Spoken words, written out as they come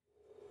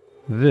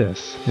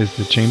This is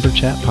the Chamber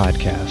Chat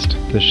Podcast,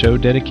 the show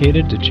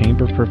dedicated to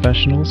chamber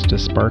professionals to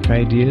spark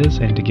ideas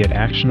and to get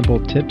actionable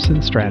tips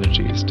and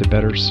strategies to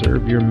better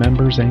serve your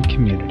members and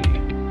community.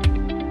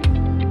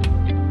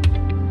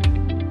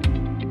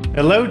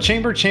 Hello,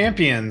 Chamber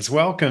Champions.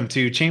 Welcome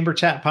to Chamber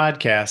Chat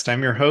Podcast.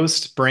 I'm your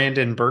host,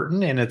 Brandon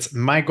Burton, and it's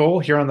my goal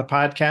here on the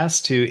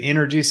podcast to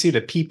introduce you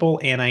to people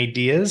and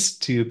ideas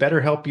to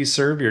better help you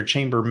serve your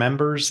chamber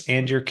members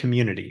and your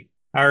community.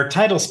 Our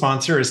title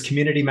sponsor is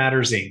Community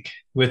Matters, Inc.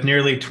 With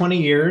nearly 20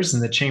 years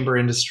in the chamber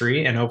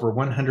industry and over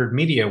 100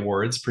 media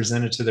awards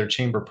presented to their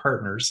chamber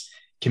partners,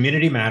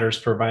 Community Matters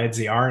provides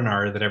the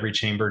R&R that every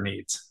chamber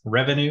needs,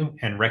 revenue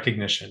and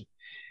recognition.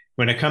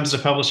 When it comes to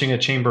publishing a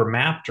chamber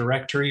map,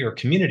 directory, or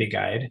community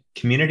guide,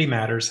 Community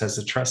Matters has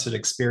the trusted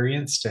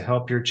experience to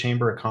help your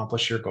chamber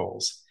accomplish your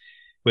goals.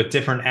 With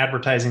different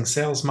advertising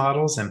sales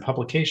models and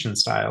publication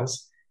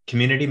styles,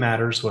 Community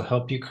Matters will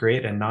help you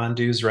create a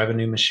non-dues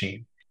revenue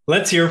machine.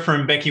 Let's hear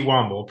from Becky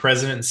Womble,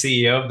 President and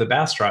CEO of the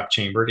Bastrop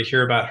Chamber, to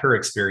hear about her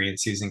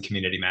experience using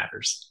Community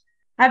Matters.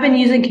 I've been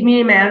using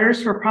Community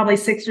Matters for probably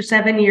 6 or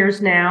 7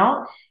 years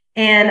now.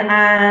 And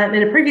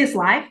in a previous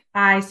life,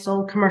 I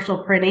sold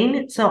commercial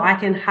printing. So I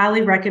can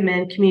highly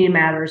recommend Community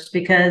Matters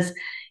because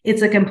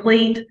it's a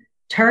complete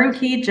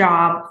turnkey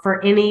job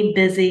for any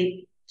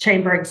busy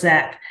chamber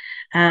exec.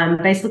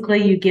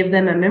 Basically, you give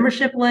them a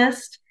membership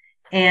list,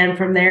 and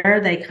from there,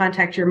 they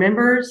contact your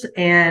members,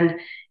 and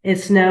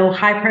it's no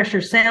high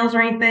pressure sales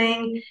or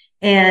anything.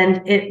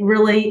 And it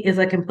really is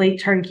a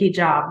complete turnkey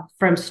job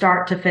from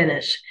start to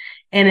finish.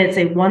 And it's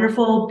a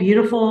wonderful,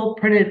 beautiful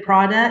printed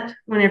product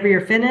whenever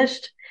you're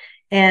finished.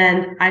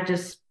 And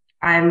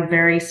I'm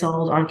very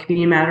sold on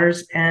Community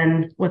Matters.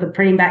 And with a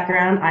printing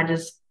background,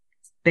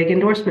 big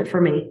endorsement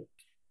for me.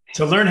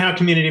 To learn how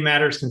Community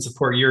Matters can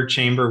support your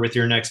chamber with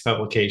your next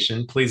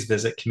publication, please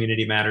visit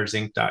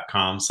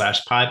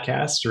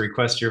communitymattersinc.com/podcast to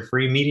request your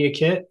free media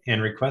kit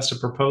and request a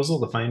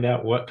proposal to find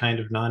out what kind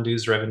of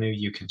non-dues revenue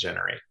you can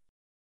generate.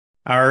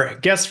 Our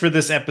guest for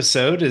this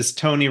episode is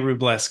Tony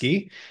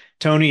Rubleski.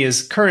 Tony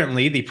is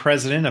currently the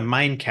president of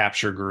Mind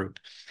Capture Group.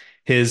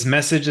 His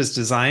message is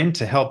designed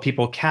to help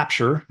people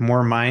capture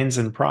more minds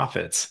and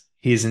profits.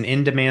 He's an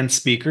in-demand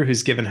speaker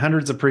who's given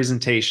hundreds of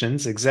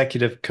presentations,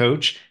 executive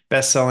coach,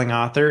 best-selling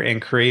author,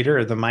 and creator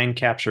of the Mind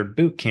Capture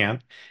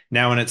Bootcamp,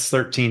 now in its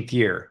 13th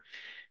year.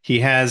 He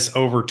has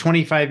over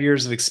 25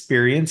 years of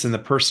experience in the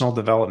personal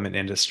development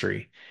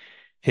industry.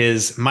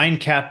 His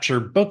Mind Capture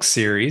book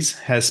series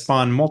has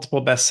spawned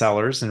multiple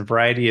bestsellers in a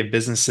variety of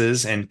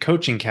businesses and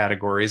coaching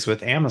categories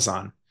with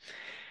Amazon.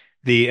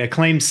 The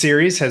acclaimed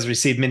series has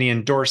received many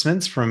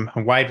endorsements from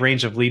a wide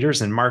range of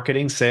leaders in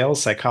marketing, sales,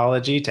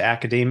 psychology, to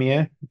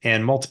academia,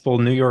 and multiple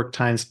New York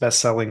Times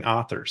bestselling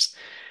authors.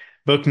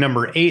 Book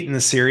number 8 in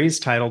the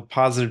series, titled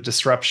Positive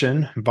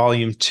Disruption,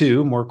 Volume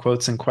 2, More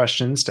Quotes and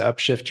Questions to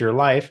Upshift Your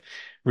Life,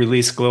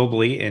 released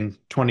globally in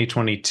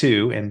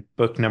 2022, and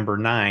book number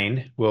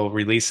 9 will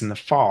release in the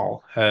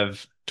fall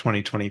of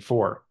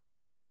 2024.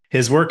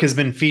 His work has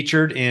been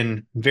featured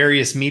in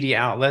various media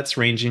outlets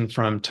ranging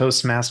from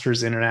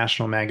Toastmasters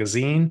International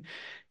Magazine,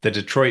 the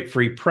Detroit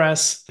Free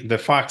Press, the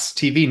Fox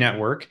TV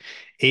network,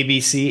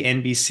 ABC,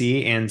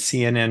 NBC, and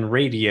CNN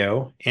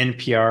Radio,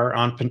 NPR,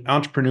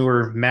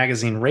 Entrepreneur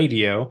Magazine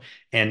Radio,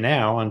 and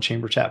now on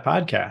Chamber Chat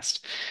Podcast.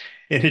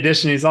 In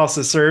addition, he's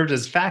also served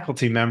as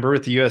faculty member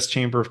with the U.S.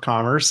 Chamber of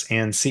Commerce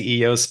and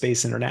CEO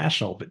Space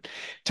International. But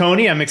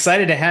Tony, I'm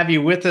excited to have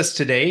you with us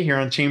today here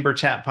on Chamber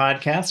Chat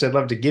Podcast. I'd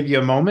love to give you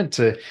a moment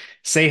to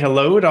say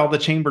hello to all the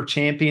Chamber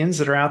champions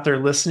that are out there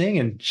listening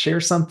and share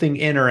something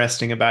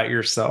interesting about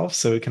yourself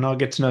so we can all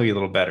get to know you a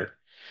little better.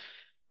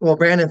 Well,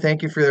 Brandon,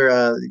 thank you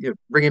for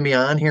bringing me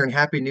on here, and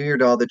Happy New Year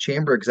to all the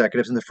Chamber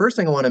executives. And the first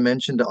thing I want to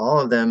mention to all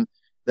of them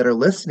that are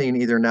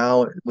listening, either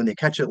now when they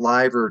catch it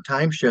live or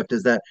time shift,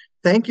 is that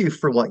thank you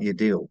for what you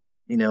do.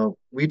 You know,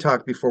 we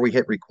talked before we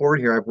hit record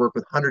here. I've worked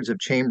with hundreds of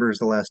chambers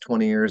the last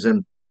 20 years,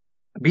 and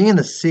being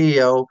the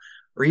CEO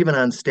or even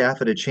on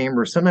staff at a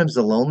chamber is sometimes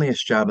the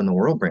loneliest job in the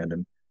world,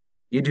 Brandon.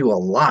 You do a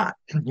lot.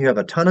 You have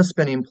a ton of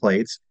spinning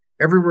plates.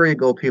 Everywhere you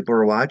go, people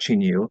are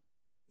watching you,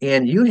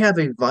 and you have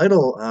a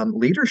vital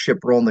leadership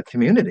role in the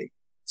community.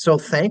 So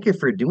thank you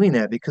for doing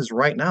that, because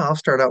right now I'll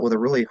start out with a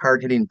really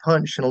hard-hitting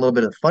punch and a little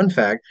bit of fun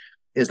fact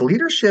is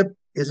leadership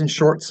is in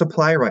short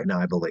supply right now,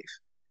 I believe.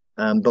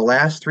 The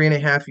last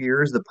 3.5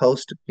 years, the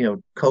post,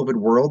 COVID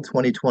world,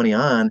 2020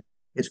 on,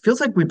 it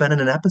feels like we've been in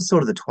an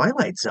episode of The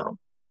Twilight Zone.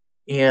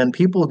 And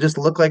people just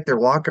look like they're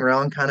walking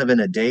around kind of in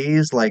a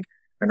daze, like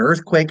an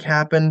earthquake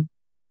happened.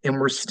 And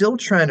we're still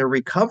trying to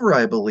recover,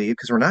 I believe,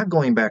 because we're not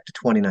going back to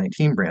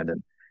 2019,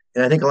 Brandon.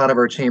 And I think a lot of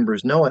our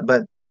chambers know it.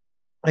 But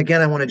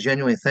again, I want to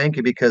genuinely thank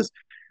you, because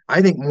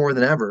I think more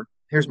than ever,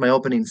 here's my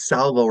opening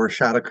salvo or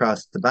shot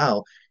across the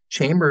bow.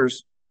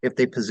 Chambers, if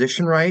they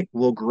position right,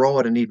 will grow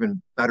at an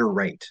even better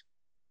rate.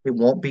 It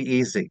won't be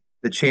easy.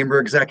 The chamber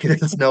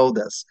executives know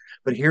this.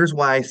 But here's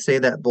why I say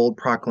that bold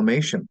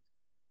proclamation.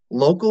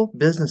 Local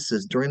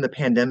businesses during the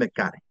pandemic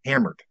got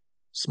hammered.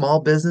 Small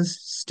business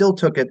still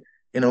took it,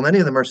 and many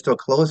of them are still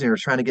closing or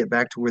trying to get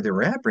back to where they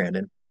were at,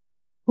 Brandon.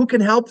 Who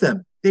can help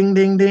them? Ding,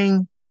 ding,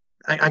 ding.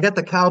 I got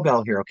the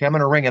cowbell here. Okay. I'm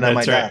going to ring it on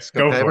my That's right. desk.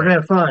 Go Okay. We're for going it. to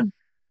have fun.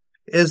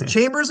 Is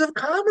Chambers of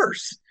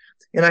Commerce.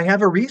 And I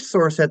have a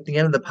resource at the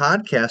end of the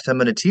podcast. I'm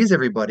going to tease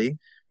everybody.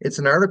 It's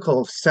an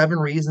article of 7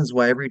 reasons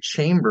why every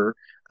chamber,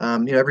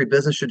 every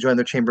business should join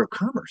their chamber of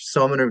commerce.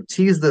 So I'm going to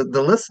tease the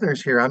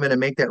listeners here. I'm going to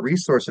make that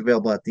resource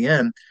available at the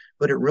end,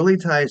 but it really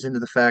ties into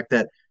the fact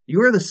that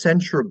you are the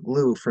central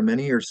glue for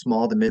many of your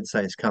small to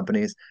mid-sized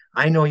companies.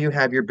 I know you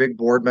have your big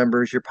board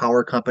members, your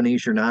power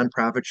companies, your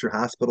nonprofits, your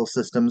hospital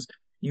systems.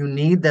 You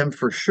need them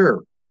for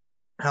sure.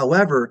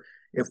 However,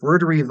 if we're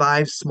to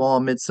revive small,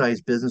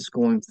 mid-sized business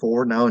going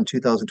forward now in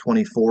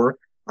 2024,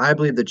 I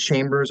believe the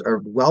chambers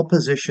are well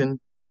positioned,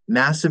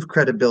 massive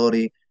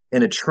credibility,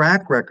 and a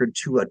track record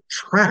to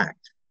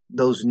attract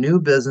those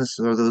new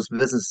businesses or those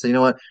businesses. You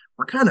know what?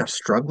 We're kind of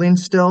struggling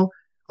still.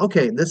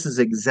 Okay, this is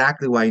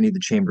exactly why you need the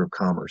Chamber of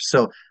Commerce.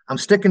 So I'm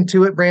sticking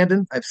to it,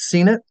 Brandon. I've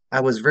seen it. I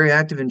was very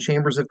active in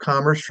chambers of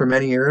commerce for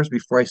many years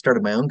before I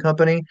started my own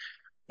company.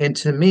 And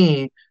to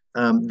me,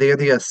 they're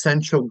the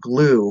essential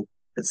glue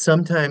that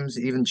sometimes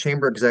even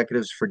chamber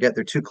executives forget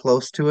they're too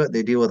close to it.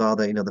 They deal with all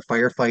the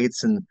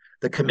firefights and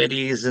the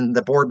committees and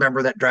the board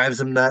member that drives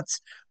them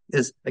nuts.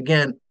 Is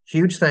again,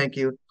 huge thank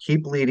you.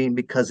 Keep leading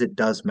because it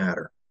does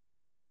matter.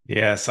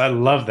 Yes, I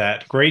love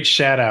that. Great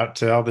shout out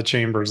to all the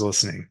chambers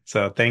listening.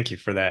 So thank you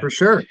for For that.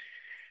 sure.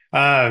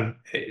 Uh,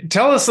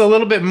 Tell us a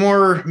little bit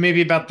more,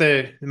 maybe about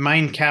the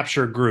mind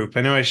capture group.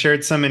 I know I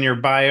shared some in your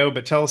bio,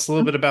 but tell us a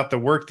little bit about the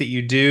work that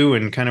you do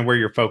and kind of where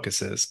your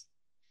focus is.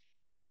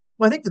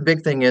 Well, I think the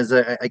big thing is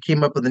I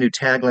came up with a new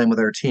tagline with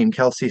our team,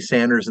 Kelsey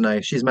Sanders and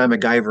I. She's my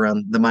MacGyver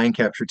on the mind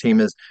capture team.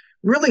 Is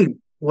really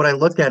what I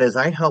looked at is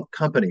I help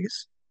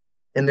companies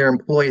and their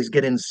employees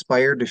get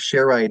inspired to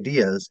share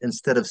ideas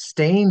instead of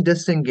staying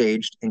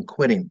disengaged and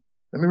quitting.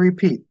 Let me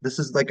repeat. This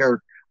is like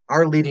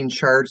our leading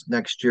charge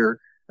next year,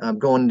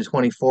 going into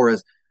 24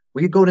 is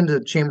we go into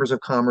chambers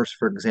of commerce,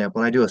 for example,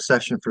 and I do a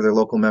session for their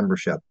local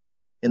membership.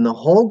 And the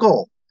whole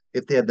goal,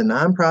 if they have the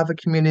nonprofit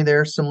community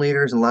there, some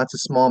leaders and lots of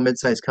small,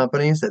 mid-sized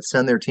companies that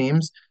send their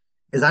teams,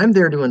 is I'm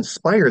there to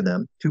inspire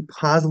them to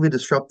positively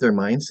disrupt their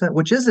mindset,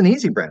 which isn't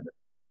easy, Brandon,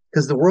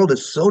 because the world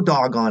is so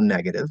doggone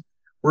negative.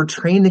 We're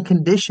trained and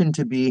conditioned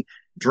to be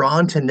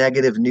drawn to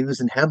negative news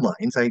and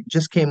headlines. I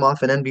just came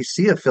off an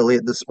NBC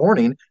affiliate this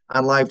morning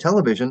on live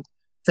television,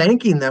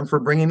 thanking them for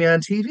bringing me on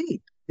TV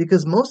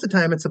because most of the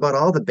time it's about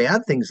all the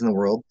bad things in the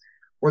world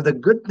where the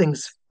good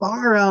things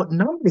far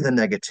outnumber the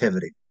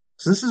negativity.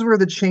 So this is where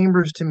the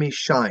chambers to me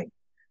shine.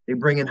 They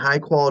bring in high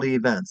quality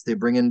events. They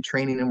bring in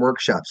training and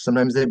workshops.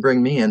 Sometimes they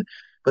bring me in,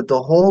 but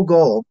the whole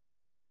goal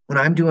when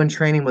I'm doing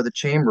training with a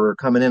chamber or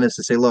coming in is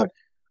to say, look,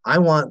 I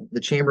want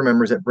the chamber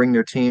members that bring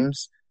their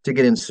teams to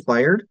get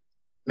inspired.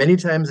 Many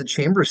times the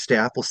chamber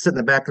staff will sit in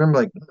the back of the room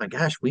like, oh my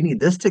gosh, we need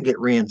this to get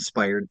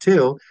re-inspired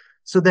too,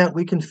 so that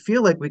we can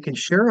feel like we can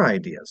share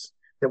ideas,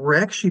 that we're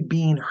actually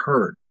being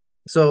heard.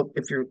 So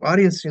if your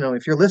audience,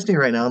 if you're listening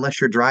right now, unless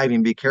you're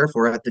driving, be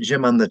careful, or at the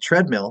gym on the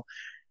treadmill,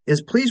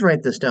 is please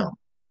write this down.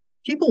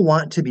 People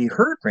want to be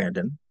heard,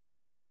 Brandon.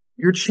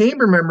 Your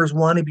chamber members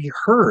want to be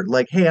heard.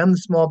 Like, hey, I'm the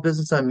small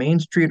business on Main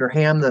Street, or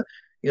hey, I'm the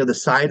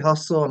side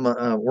hustle. I'm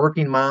a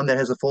working mom that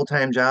has a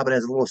full-time job and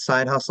has a little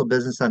side hustle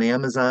business on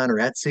Amazon or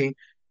Etsy,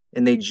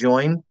 and they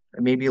join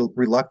maybe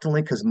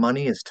reluctantly because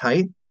money is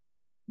tight.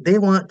 They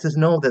want to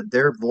know that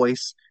their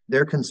voice,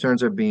 their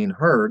concerns are being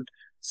heard.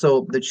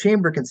 So the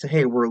chamber can say,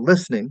 hey, we're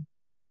listening.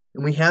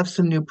 And we have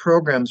some new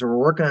programs, or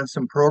we're working on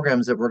some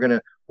programs that we're going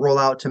to roll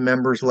out to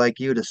members like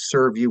you to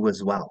serve you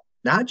as well.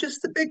 Not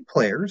just the big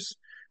players,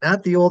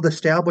 not the old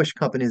established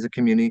companies of the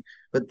community,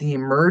 but the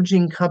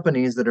emerging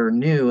companies that are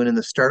new and in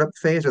the startup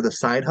phase or the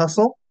side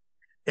hustle.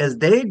 As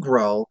they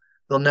grow,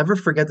 they'll never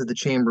forget that the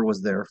chamber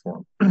was there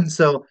for them.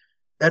 So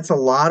that's a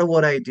lot of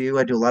what I do.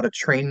 I do a lot of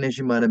training, as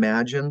you might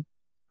imagine.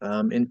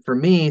 And for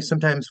me,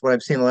 sometimes what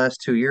I've seen the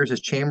last 2 years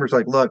is chambers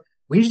like, look,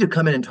 we need you to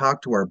come in and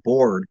talk to our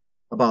board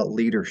about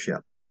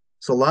leadership.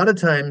 So a lot of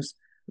times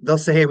they'll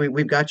say, hey,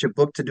 we've got you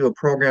booked to do a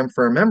program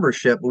for our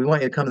membership. But we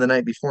want you to come the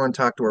night before and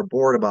talk to our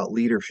board about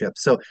leadership.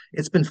 So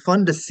it's been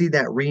fun to see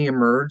that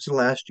reemerge the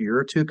last year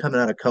or two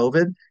coming out of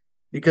COVID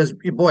because,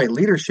 boy,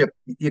 leadership,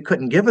 you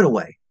couldn't give it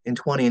away in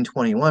 20 and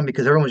 21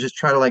 because everyone was just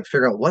trying to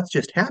figure out what's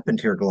just happened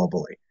here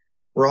globally.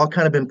 We're all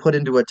kind of been put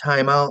into a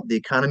timeout. The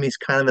economy's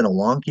kind of in a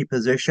wonky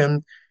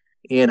position.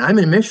 And I'm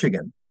in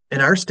Michigan,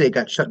 and our state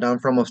got shut down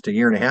for almost a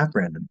year and a half,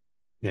 Brandon.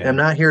 And I'm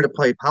Yeah. not here to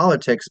play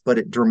politics, but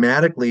it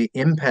dramatically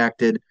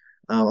impacted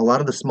a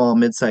lot of the small,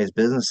 mid-sized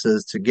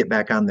businesses to get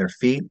back on their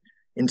feet.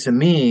 And to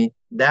me,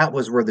 that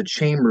was where the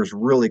chambers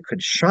really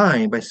could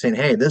shine by saying,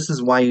 hey, this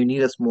is why you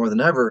need us more than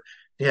ever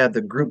to have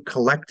the group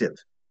collective,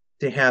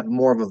 to have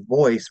more of a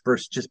voice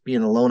versus just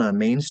being alone on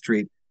Main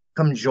Street.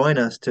 Come join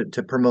us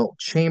to promote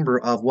chamber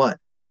of what?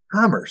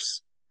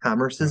 Commerce.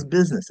 Commerce is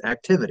business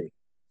activity.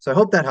 So I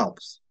hope that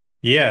helps.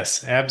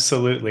 Yes,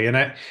 absolutely. And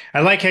I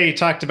like how you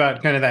talked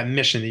about kind of that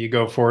mission that you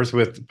go forth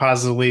with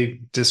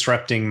positively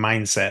disrupting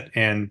mindset.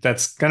 And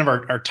that's kind of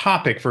our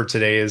topic for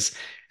today is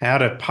how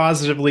to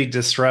positively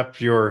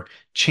disrupt your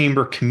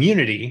chamber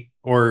community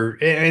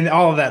and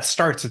all of that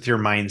starts with your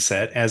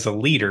mindset as a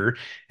leader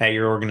at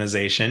your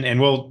organization. And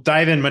we'll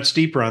dive in much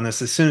deeper on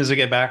this as soon as we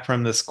get back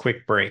from this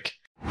quick break.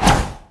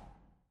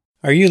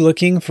 Are you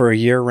looking for a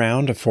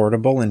year-round,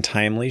 affordable, and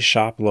timely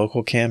shop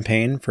local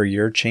campaign for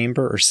your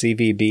chamber or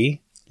CVB?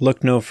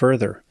 Look no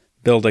further.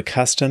 Build a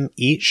custom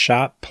Eat,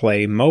 Shop,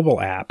 Play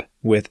mobile app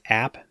with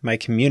App My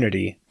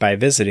Community by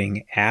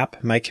visiting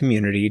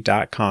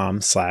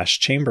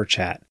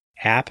appmycommunity.com/chamberchat.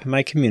 App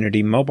My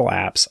Community mobile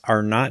apps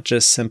are not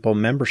just simple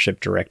membership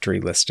directory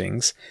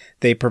listings.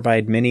 They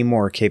provide many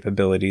more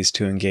capabilities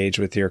to engage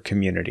with your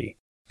community.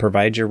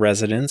 Provide your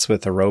residents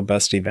with a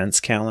robust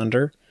events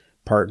calendar.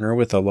 Partner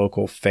with a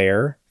local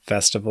fair,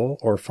 festival,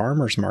 or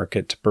farmers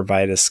market to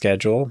provide a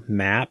schedule,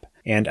 map,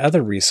 and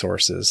other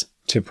resources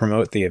to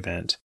promote the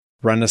event.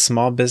 Run a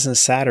Small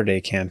Business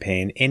Saturday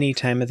campaign any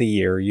time of the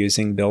year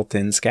using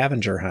built-in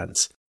scavenger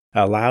hunts.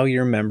 Allow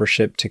your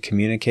membership to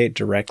communicate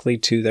directly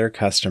to their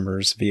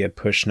customers via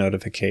push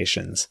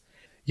notifications.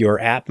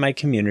 Your App My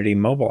Community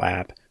mobile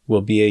app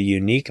will be a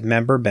unique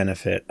member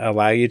benefit,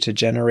 allow you to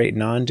generate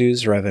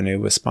non-dues revenue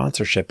with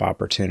sponsorship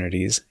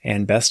opportunities,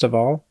 and best of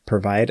all,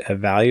 provide a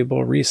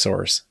valuable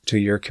resource to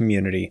your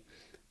community.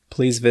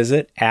 Please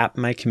visit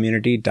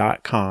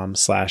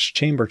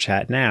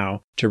appmycommunity.com/chamberchat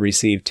now to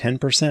receive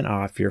 10%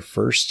 off your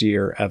first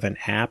year of an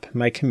App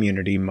My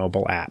Community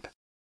mobile app.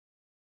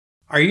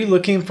 Are you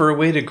looking for a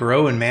way to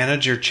grow and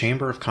manage your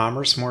Chamber of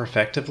Commerce more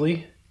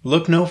effectively?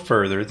 Look no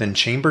further than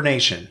Chamber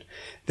Nation.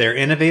 Their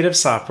innovative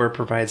software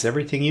provides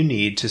everything you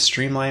need to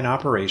streamline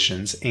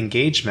operations,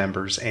 engage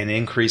members, and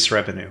increase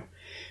revenue.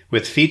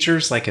 With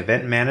features like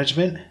event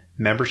management,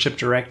 membership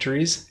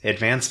directories,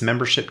 advanced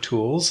membership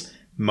tools,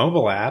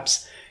 mobile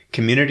apps,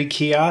 community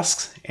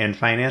kiosks, and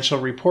financial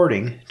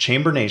reporting,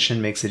 Chamber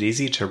Nation makes it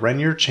easy to run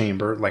your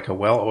chamber like a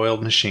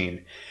well-oiled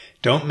machine.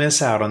 Don't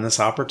miss out on this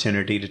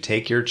opportunity to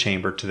take your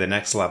chamber to the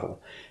next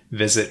level.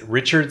 Visit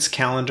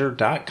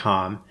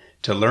richardscalendar.com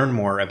to learn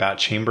more about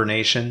Chamber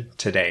Nation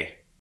today.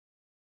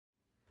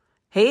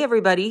 Hey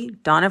everybody,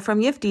 Donna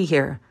from Yifty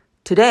here.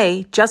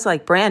 Today, just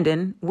like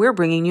Brandon, we're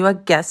bringing you a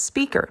guest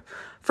speaker.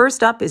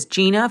 First up is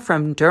Gina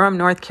from Durham,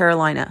 North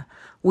Carolina.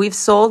 We've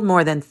sold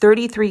more than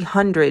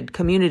 3,300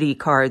 community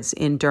cards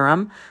in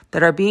Durham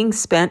that are being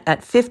spent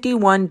at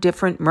 51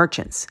 different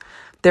merchants.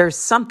 There's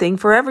something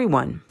for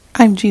everyone.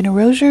 I'm Gina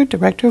Rozier,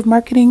 Director of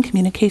Marketing,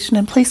 Communication,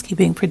 and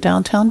Placekeeping for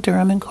Downtown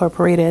Durham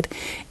Incorporated,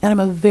 and I'm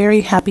a very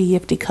happy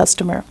Yifty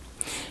customer.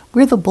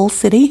 We're the Bull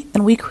City,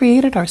 and we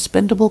created our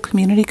spendable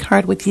community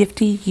card with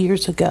Yifty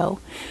years ago.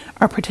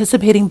 Our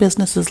participating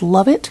businesses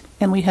love it,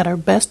 and we had our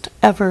best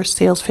ever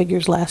sales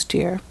figures last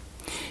year.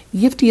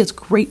 Yifty is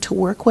great to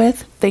work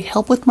with. They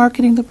help with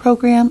marketing the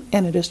program,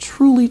 and it is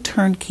truly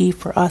turnkey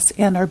for us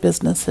and our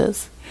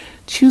businesses.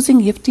 Choosing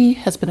Yifty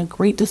has been a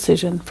great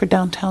decision for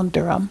Downtown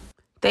Durham.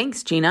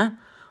 Thanks, Gina.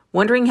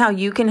 Wondering how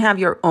you can have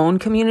your own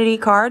community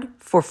card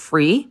for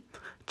free?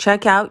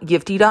 Check out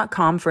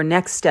Yifty.com for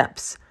next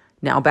steps.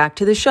 Now back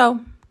to the show.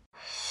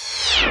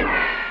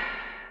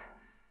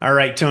 All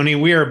right, Tony,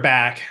 we are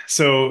back.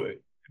 So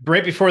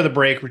right before the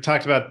break, we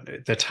talked about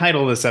the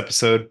title of this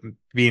episode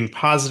being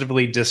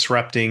positively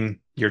disrupting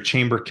your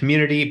chamber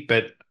community,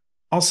 but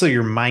also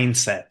your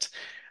mindset.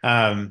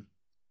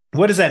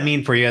 What does that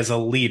mean for you as a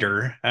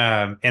leader?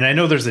 And I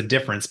know there's a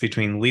difference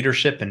between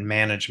leadership and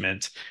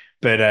management,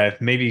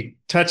 but maybe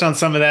touch on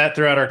some of that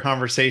throughout our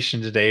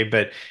conversation today.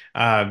 But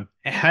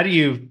how do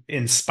you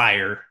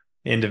inspire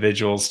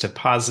individuals to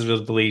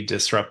positively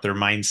disrupt their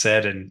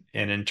mindset and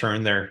in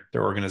turn their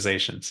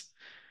organizations?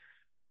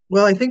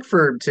 Well, I think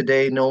for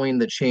today, knowing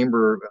the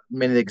chamber,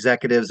 many of the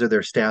executives or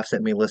their staffs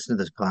that may listen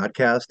to this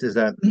podcast, is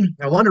that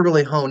I want to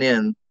really hone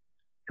in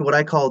to what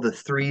I call the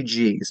 3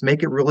 Gs.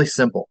 Make it really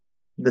simple.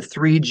 The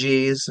 3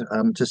 Gs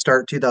to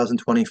start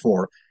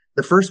 2024.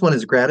 The first one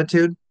is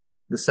gratitude.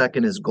 The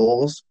second is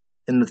goals.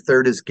 And the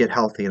third is get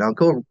healthy. And I'll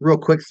go real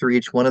quick through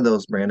each one of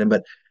those, Brandon.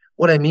 But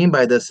what I mean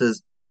by this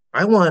is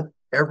I want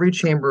every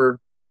chamber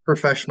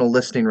professional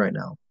listening right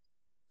now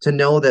to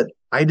know that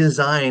I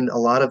designed a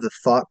lot of the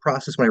thought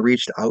process when I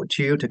reached out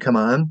to you to come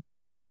on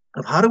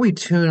of how do we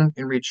tune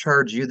and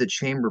recharge you, the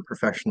chamber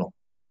professional.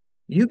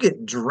 You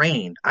get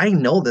drained. I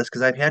know this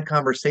because I've had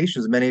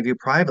conversations with many of you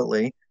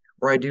privately,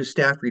 or I do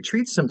staff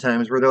retreats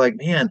sometimes where they're like,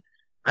 man,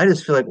 I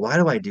just feel like, why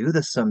do I do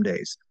this some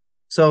days?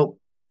 So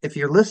if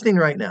you're listening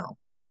right now,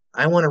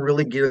 I want to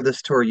really gear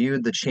this toward you,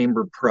 the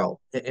chamber pro.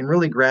 And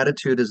really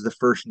gratitude is the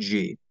first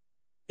G,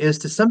 is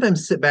to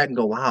sometimes sit back and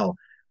go, wow,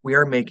 we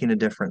are making a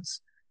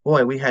difference.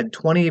 Boy, we had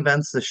 20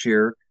 events this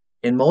year,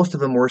 and most of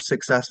them were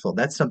successful.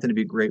 That's something to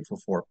be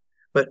grateful for.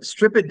 But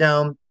strip it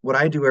down, what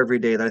I do every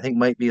day that I think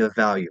might be of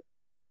value.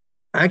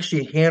 I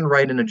actually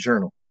handwrite in a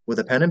journal with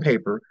a pen and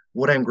paper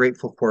what I'm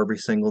grateful for every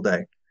single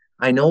day.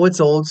 I know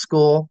it's old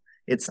school,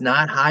 it's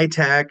not high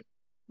tech,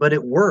 but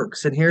it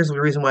works. And here's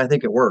the reason why I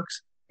think it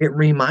works. It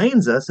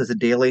reminds us as a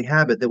daily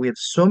habit that we have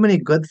so many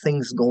good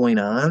things going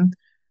on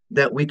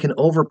that we can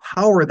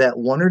overpower that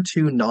one or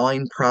two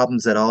gnawing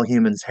problems that all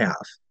humans have.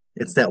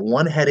 It's that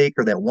one headache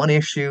or that one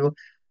issue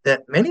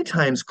that many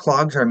times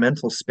clogs our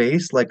mental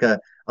space like a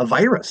a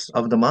virus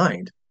of the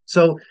mind.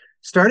 So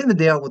starting the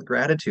day out with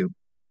gratitude,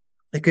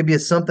 it could be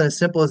something as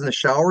simple as in the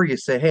shower, you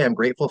say, hey, I'm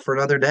grateful for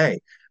another day.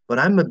 But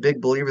I'm a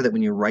big believer that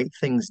when you write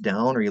things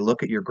down or you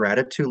look at your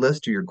gratitude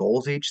list or your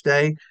goals each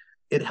day,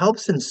 it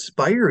helps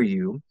inspire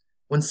you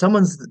when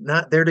someone's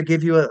not there to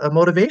give you a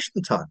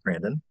motivation talk,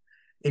 Brandon.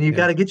 And you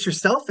got Yeah. to get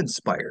yourself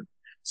inspired.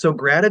 So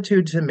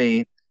gratitude to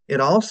me, it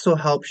also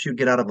helps you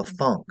get out of a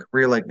funk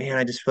where you're like, man,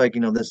 I just feel like,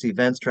 this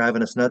event's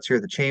driving us nuts here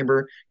at the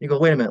chamber. You go,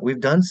 wait a minute, we've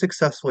done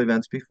successful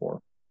events before.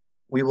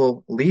 We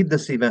will lead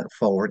this event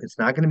forward. It's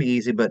not going to be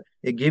easy, but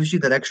it gives you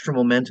that extra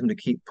momentum to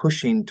keep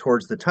pushing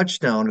towards the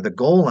touchdown or the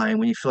goal line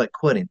when you feel like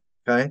quitting.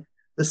 Okay.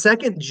 The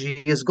second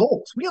G is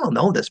goals. We all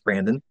know this,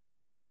 Brandon.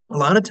 A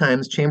lot of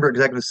times, chamber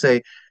executives say,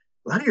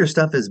 a lot of your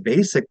stuff is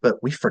basic, but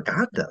we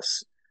forgot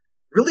this.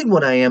 Really,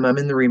 what I'm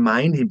in the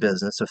reminding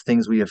business of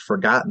things we have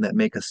forgotten that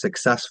make us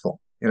successful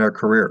in our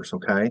careers.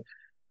 Okay.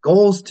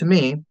 Goals to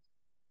me,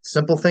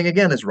 simple thing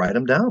again is write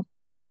them down,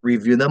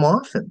 review them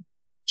often,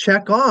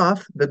 check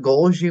off the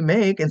goals you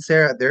make, and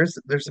say there's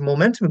some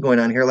momentum going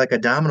on here, like a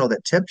domino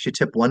that tips. You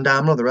tip one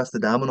domino, the rest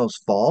of the dominoes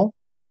fall.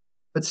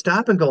 But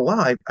stop and go,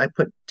 wow, I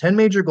put 10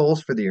 major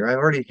goals for the year. I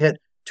already hit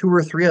two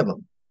or three of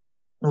them.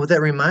 And what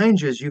that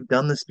reminds you is you've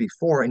done this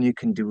before and you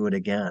can do it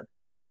again.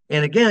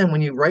 And again,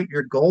 when you write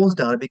your goals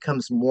down, it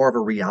becomes more of a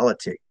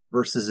reality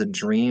versus a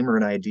dream or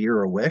an idea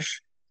or a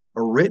wish.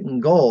 A written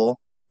goal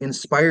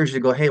inspires you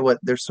to go, hey,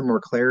 there's some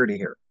more clarity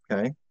here.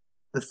 Okay.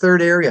 The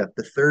third area,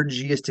 the third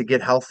G is to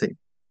get healthy.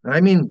 And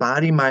I mean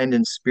body, mind,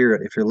 and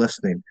spirit, if you're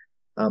listening.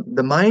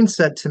 The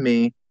mindset to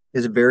me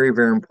is very,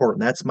 very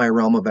important. That's my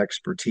realm of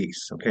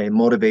expertise. Okay.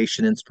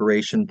 Motivation,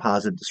 inspiration,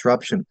 positive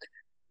disruption.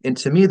 And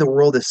to me, the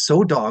world is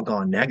so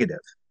doggone negative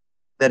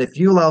that if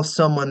you allow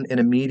someone in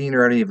a meeting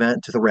or at an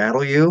event to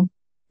rattle you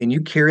and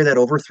you carry that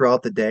over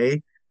throughout the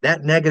day,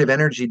 that negative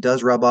energy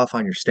does rub off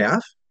on your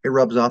staff. It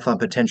rubs off on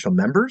potential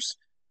members.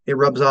 It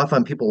rubs off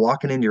on people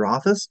walking into your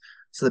office.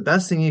 So the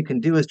best thing you can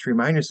do is to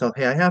remind yourself,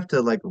 hey, I have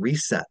to like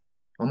reset,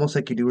 almost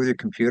like you do with your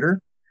computer,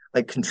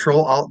 like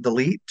Control Alt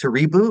Delete to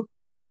reboot.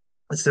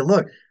 I say,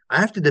 look, I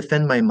have to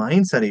defend my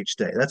mindset each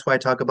day. That's why I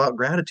talk about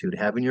gratitude,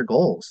 having your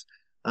goals,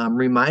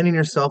 reminding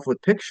yourself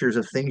with pictures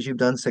of things you've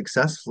done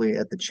successfully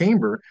at the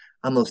chamber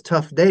on those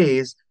tough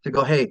days to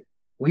go, hey,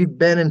 we've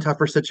been in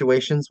tougher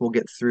situations. We'll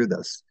get through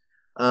this.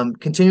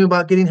 Continue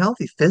about getting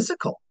healthy,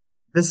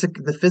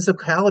 the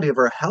physicality of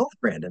our health,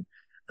 Brandon.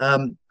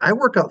 I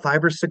work out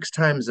 5 or 6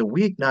 times a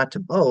week, not to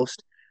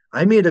boast.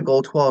 I made a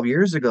goal 12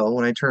 years ago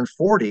when I turned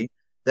 40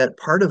 that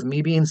part of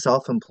me being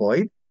self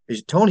employed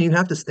is, Tony, you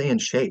have to stay in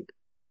shape.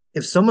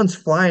 If someone's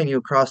flying you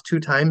across 2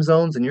 time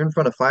zones and you're in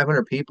front of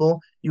 500 people,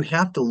 you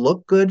have to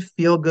look good,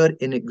 feel good,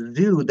 and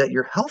exude that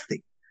you're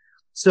healthy.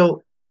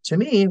 So to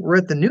me, we're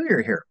at the new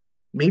year here.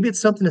 Maybe it's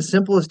something as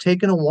simple as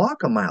taking a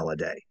walk a mile a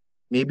day.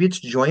 Maybe it's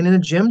joining a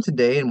gym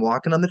today and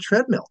walking on the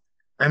treadmill.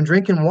 I'm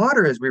drinking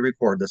water as we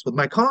record this with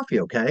my coffee,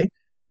 okay?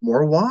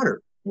 More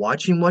water,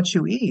 watching what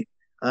you eat.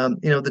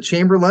 The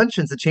chamber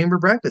luncheons, the chamber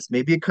breakfast.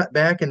 Maybe you cut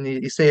back and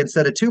you say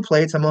instead of 2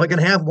 plates, I'm only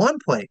going to have 1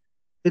 plate.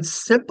 It's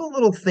simple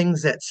little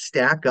things that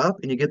stack up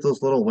and you get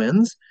those little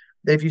wins.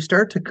 That if you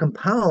start to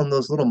compound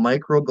those little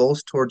micro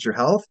goals towards your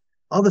health,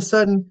 all of a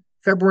sudden,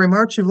 February,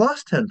 March, you've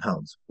lost 10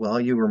 pounds. Well,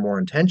 you were more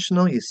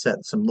intentional. You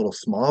set some little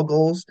small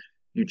goals.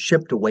 You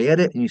chipped away at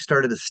it and you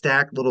started to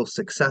stack little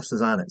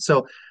successes on it.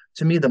 So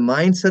to me, the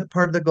mindset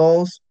part of the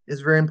goals is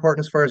very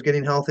important as far as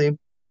getting healthy,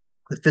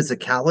 the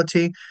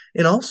physicality,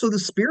 and also the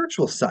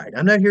spiritual side.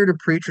 I'm not here to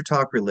preach or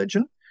talk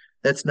religion.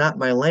 That's not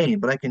my lane,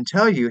 but I can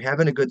tell you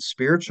having a good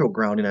spiritual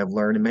grounding, I've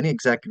learned, and many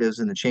executives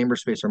in the chamber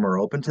space are more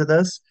open to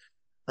this,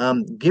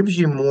 gives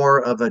you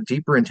more of a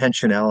deeper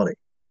intentionality.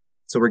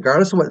 So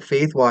regardless of what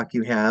faith walk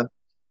you have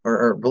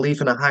or belief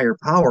in a higher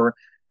power,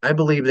 I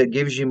believe that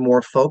gives you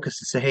more focus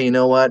to say, hey, you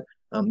know what?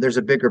 There's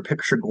a bigger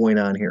picture going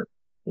on here.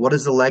 What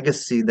is the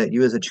legacy that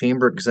you as a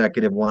chamber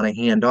executive want to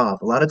hand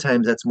off? A lot of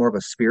times that's more of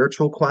a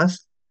spiritual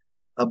quest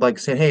of like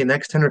saying, hey,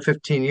 next 10 or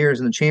 15 years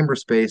in the chamber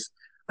space,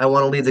 I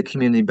want to leave the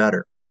community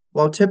better.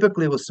 Well,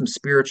 typically with some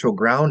spiritual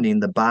grounding,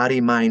 the body,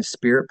 mind,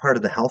 spirit part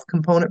of the health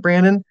component,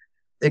 Brandon,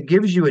 it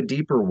gives you a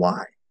deeper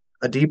why,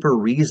 a deeper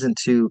reason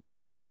to,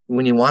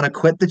 when you want to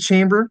quit the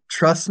chamber,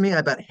 trust me,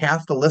 I bet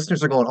half the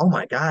listeners are going, oh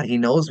my God, he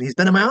knows me. He's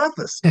been in my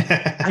office.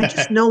 I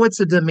just know it's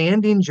a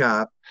demanding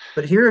job.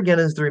 But here again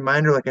is the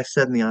reminder, like I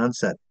said in the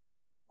onset,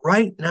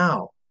 right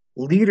now,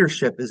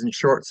 leadership is in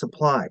short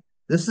supply.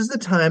 This is the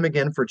time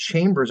again for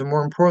chambers, and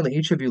more importantly,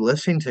 each of you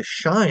listening to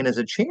shine as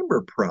a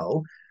chamber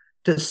pro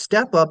to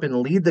step up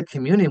and lead the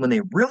community when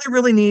they really,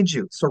 really need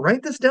you. So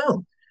write this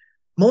down.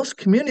 Most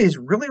communities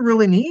really,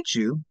 really need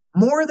you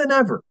more than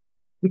ever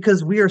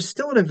because we are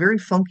still in a very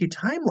funky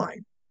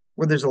timeline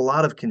where there's a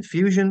lot of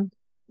confusion.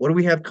 What do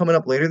we have coming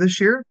up later this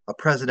year? A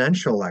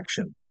presidential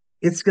election.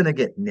 It's going to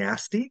get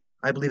nasty.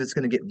 I believe it's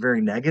going to get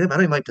very negative. I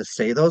don't even like to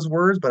say those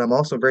words, but I'm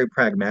also very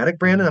pragmatic,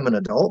 Brandon. I'm an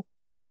adult.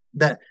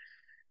 That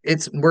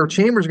it's where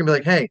chambers are going to be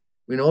like, hey,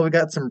 we know we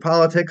got some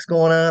politics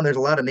going on. There's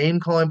a lot of name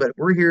calling, but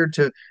we're here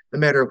to, no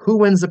matter who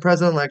wins the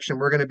president election,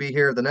 we're going to be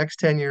here the next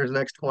 10 years, the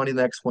next 20,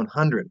 the next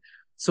 100.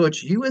 So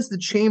it's you as the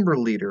chamber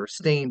leader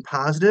staying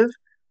positive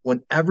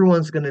when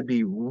everyone's going to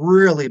be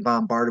really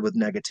bombarded with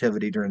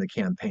negativity during the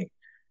campaign.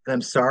 And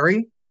I'm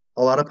sorry,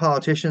 a lot of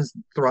politicians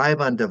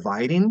thrive on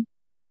dividing.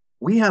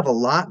 We have a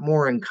lot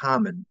more in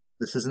common.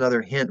 This is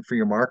another hint for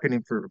your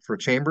marketing for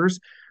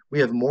chambers. We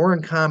have more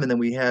in common than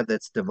we have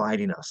that's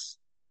dividing us.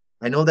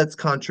 I know that's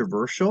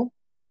controversial.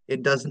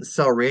 It doesn't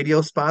sell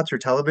radio spots or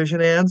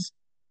television ads,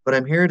 but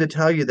I'm here to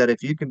tell you that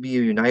if you can be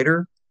a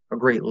uniter, a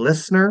great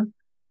listener,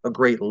 a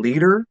great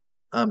leader,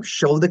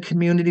 show the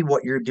community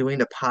what you're doing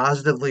to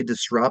positively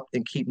disrupt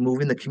and keep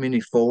moving the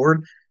community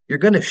forward, you're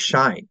going to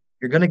shine.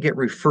 You're going to get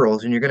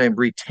referrals and you're going to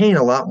retain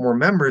a lot more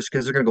members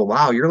because they're going to go,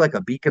 wow, you're like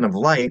a beacon of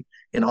light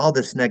in all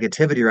this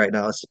negativity right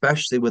now,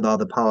 especially with all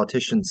the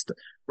politicians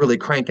really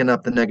cranking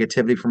up the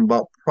negativity from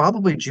about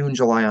probably June,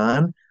 July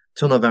on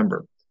till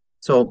November.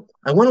 So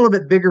I went a little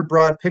bit bigger,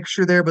 broad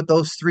picture there, but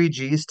those three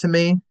G's to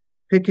me,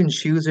 pick and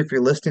choose if you're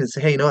listening and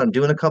say, hey, you know what, I'm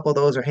doing a couple of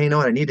those, or hey, you know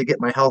what, I need to get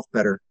my health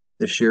better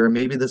this year. And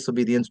maybe this will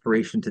be the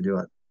inspiration to do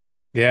it.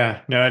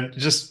 Yeah, no,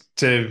 just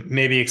to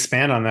maybe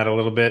expand on that a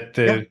little bit,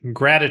 Yeah. the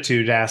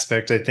gratitude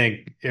aspect, I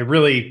think it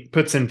really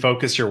puts in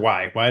focus your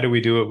why. Why do we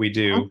do what we Mhm.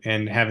 do?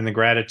 And having the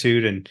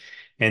gratitude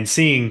and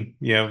seeing,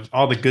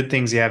 all the good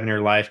things you have in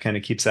your life kind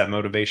of keeps that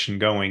motivation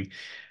going.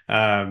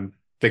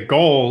 The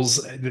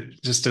goals,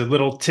 just a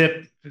little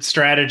tip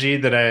strategy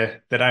that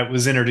I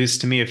was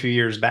introduced to me a few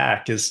years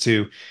back is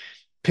to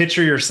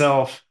picture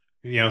yourself,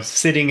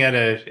 sitting at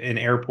an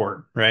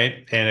airport,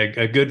 right? And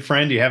a good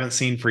friend you haven't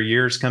seen for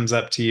years comes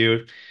up to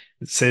you.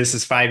 Say this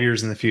is 5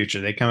 years in the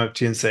future. They come up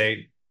to you and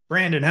say,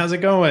 Brandon, how's it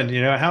going?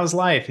 How's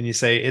life? And you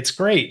say, it's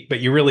great, but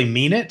you really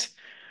mean it.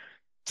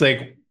 It's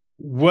like,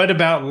 what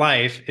about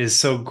life is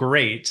so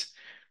great?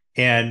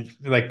 And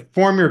like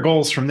form your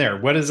goals from there.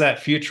 What does that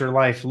future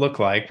life look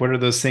like? What are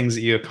those things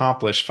that you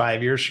accomplish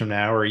 5 years from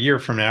now or a year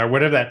from now, or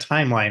whatever that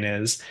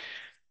timeline is?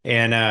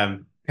 And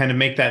kind of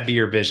make that be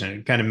your vision.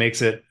 It kind of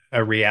makes it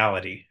a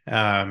reality.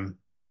 Yeah.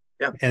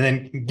 And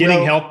then getting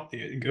Well, help.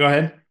 Go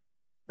ahead.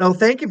 no,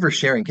 thank you for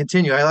sharing.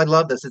 Continue. I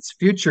love this. It's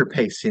future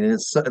pacing, and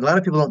it's a lot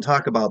of people don't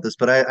talk about this,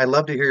 but I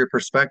love to hear your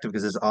perspective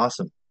because it's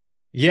awesome.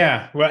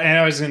 Yeah, well, and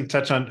I was going to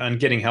touch on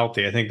getting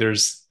healthy. I think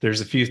there's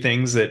a few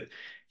things that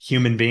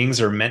human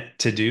beings are meant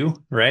to do,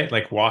 right?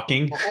 Like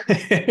walking.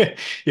 Mhm.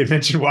 You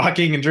mentioned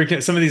walking and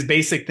drinking, some of these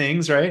basic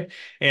things, right?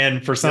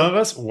 And for some Yep. of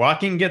us,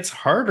 walking gets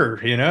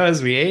harder,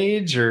 as we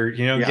age or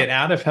Yeah. get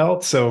out of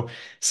health. So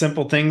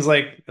simple things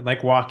like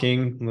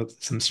walking,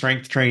 with some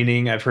strength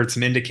training. I've heard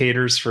some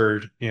indicators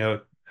for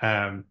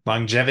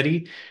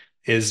longevity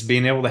is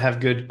being able to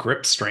have good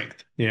grip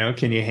strength.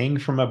 Can you hang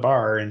from a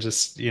bar and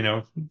just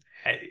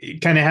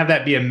kind of have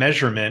that be a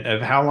measurement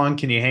of how long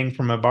can you hang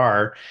from a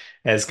bar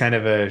as kind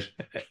of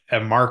a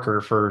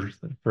marker for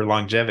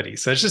longevity.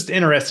 So it's just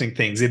interesting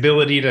things. The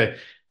ability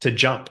to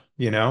jump,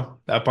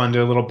 up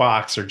onto a little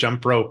box or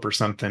jump rope or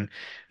something,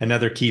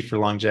 another key for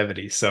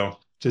longevity. So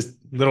just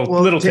little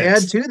Well, little to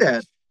add tips. to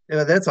that,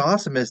 that's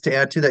awesome. Is to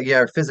add to that, yeah,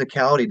 our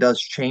physicality does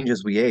change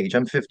as we age.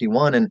 I'm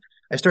 51 and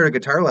I started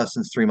guitar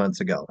lessons 3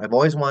 months ago. I've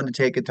always wanted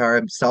to take guitar.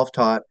 I'm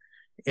self-taught.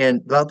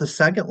 And about the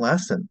second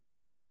lesson,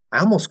 I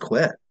almost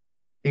quit.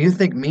 And you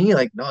think me,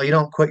 like, no, you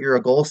don't quit. You're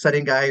a goal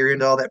setting guy. You're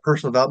into all that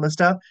personal development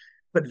stuff.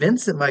 But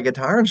Vincent, my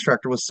guitar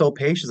instructor, was so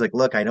patient. He's like,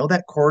 look, I know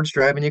that chord's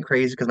driving you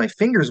crazy because my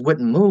fingers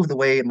wouldn't move the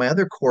way my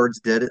other chords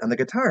did on the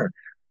guitar.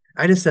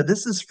 I just said,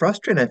 this is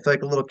frustrating. I feel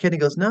like a little kid. He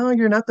goes, no,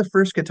 you're not the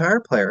first guitar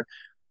player.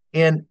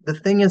 And the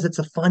thing is, it's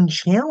a fun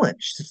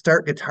challenge to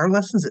start guitar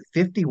lessons at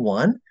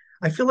 51.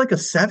 I feel like a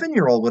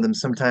 7-year-old with him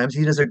sometimes.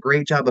 He does a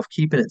great job of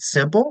keeping it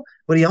simple,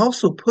 but he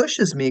also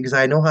pushes me because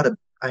I know how to,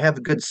 I have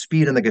a good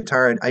speed on the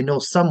guitar and I know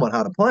somewhat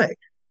how to play.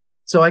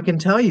 So I can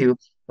tell you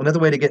another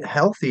way to get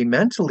healthy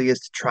mentally is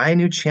to try a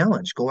new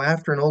challenge, go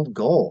after an old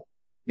goal.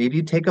 Maybe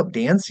you take up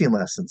dancing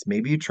lessons.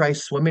 Maybe you try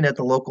swimming at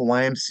the local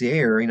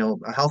YMCA or,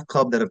 a health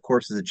club that, of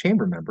course, is a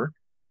chamber member.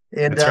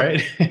 And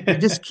That's right. you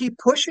just keep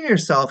pushing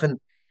yourself. And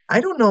I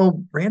don't know,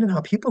 Brandon,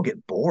 how people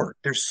get bored.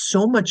 There's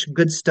so much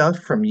good stuff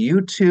from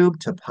YouTube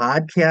to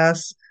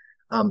podcasts,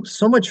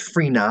 so much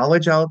free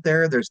knowledge out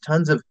there. There's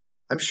tons of,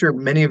 I'm sure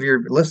many of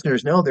your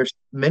listeners know, there's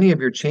many of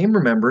your chamber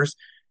members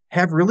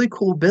have really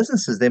cool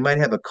businesses. They might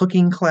have a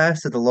cooking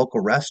class at the local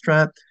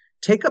restaurant.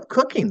 Take up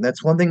cooking.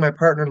 That's one thing my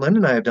partner Linda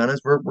and I have done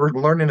is we're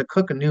learning to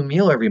cook a new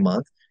meal every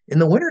month in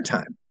the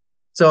wintertime.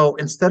 So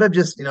instead of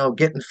just,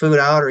 getting food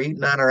out or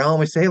eating on our own,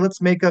 we say, hey, let's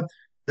make up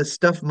the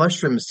stuffed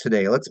mushrooms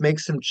today. Let's make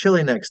some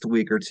chili next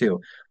week or two.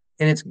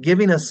 And it's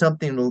giving us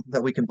something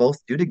that we can both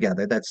do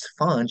together. That's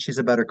fun. She's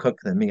a better cook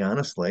than me,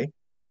 honestly.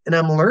 And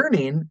I'm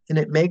learning, and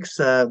it makes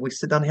we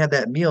sit down and have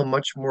that meal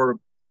much more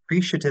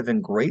appreciative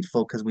and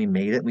grateful because we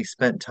made it. We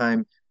spent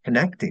time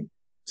connecting.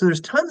 So there's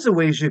tons of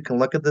ways you can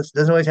look at this. It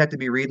doesn't always have to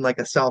be reading like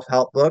a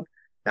self-help book.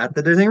 Not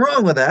that there's anything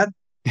wrong with that,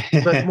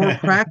 but more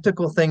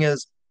practical thing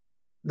is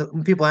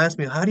when people ask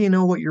me, how do you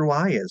know what your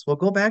why is? Well,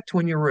 go back to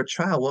when you were a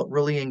child. What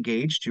really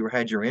engaged you or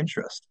had your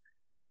interest?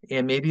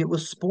 And maybe it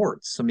was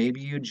sports. So maybe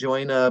you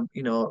join a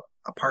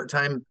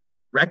part-time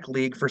rec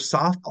league for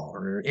softball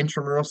or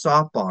intramural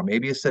softball.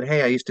 Maybe you said,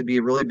 hey, I used to be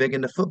really big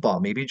into football.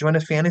 Maybe you join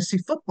a fantasy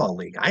football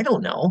league. I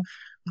don't know.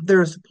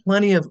 There's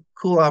plenty of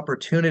cool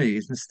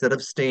opportunities instead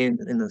of staying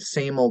in the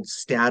same old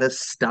status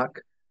stuck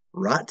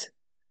rut.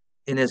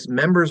 And as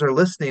members are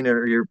listening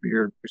or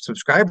your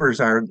subscribers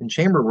are in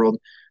chamber world,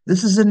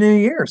 this is a new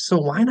year. So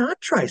why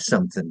not try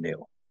something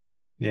new?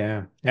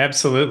 Yeah,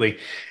 absolutely.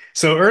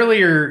 So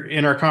earlier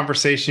in our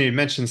conversation, you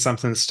mentioned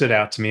something that stood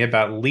out to me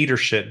about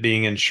leadership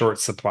being in short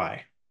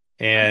supply.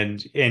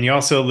 And you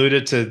also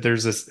alluded to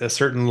there's a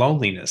certain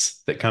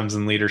loneliness that comes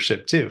in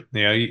leadership too.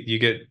 You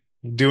get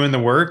doing the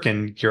work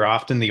and you're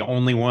often the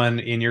only one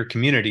in your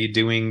community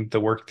doing the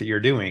work that you're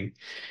doing.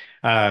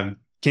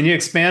 Can you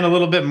expand a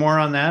little bit more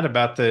on that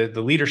about the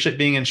leadership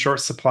being in short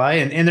supply?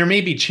 And there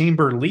may be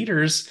chamber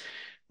leaders,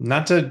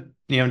 not to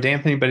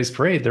dampen anybody's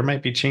parade. There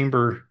might be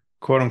chamber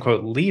quote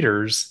unquote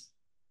leaders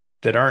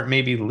that aren't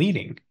maybe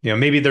leading.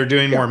 Maybe they're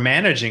doing Yeah. more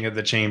managing of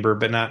the chamber,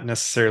 but not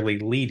necessarily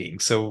leading.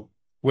 So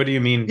what do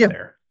you mean Yeah.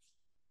 there?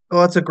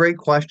 Well, that's a great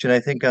question. I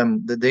think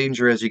the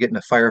danger is you get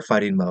into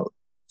firefighting mode.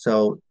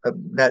 So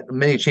that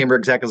many chamber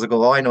executives will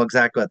go, "Oh, I know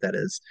exactly what that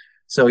is."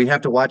 So you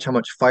have to watch how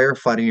much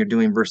firefighting you're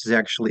doing versus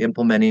actually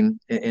implementing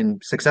and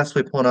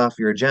successfully pulling off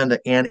your agenda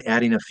and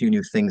adding a few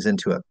new things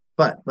into it.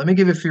 But let me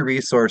give you a few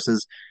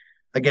resources.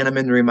 Again, I'm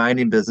in the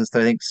reminding business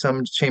that I think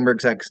some chamber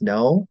execs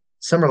know.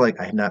 Some are like,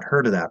 I had not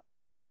heard of that.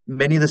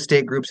 Many of the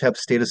state groups have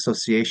state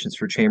associations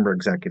for chamber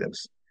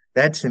executives.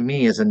 That to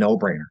me is a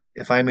no-brainer.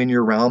 If I'm in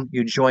your realm,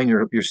 you join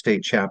your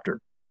state chapter.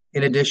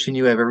 In addition,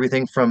 you have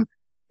everything from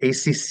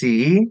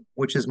ACC,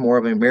 which is more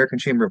of an American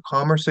Chamber of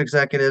Commerce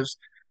executives,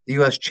 the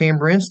U.S.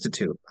 Chamber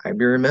Institute. I'd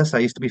be remiss. I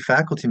used to be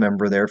faculty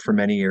member there for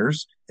many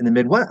years in the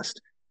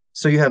Midwest.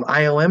 So you have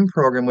IOM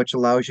program, which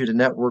allows you to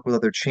network with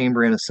other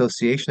chamber and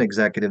association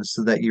executives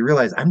so that you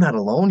realize I'm not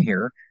alone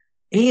here.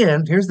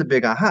 And here's the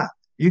big aha.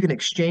 You can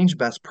exchange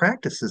best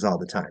practices all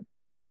the time.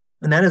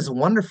 And that is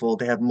wonderful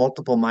to have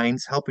multiple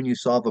minds helping you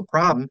solve a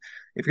problem.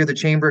 If you're the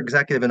chamber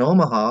executive in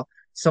Omaha,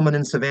 someone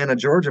in Savannah,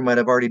 Georgia might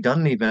have already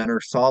done an event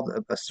or solved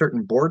a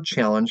certain board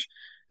challenge.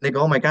 They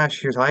go, oh my gosh,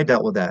 here's how I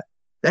dealt with that.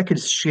 That could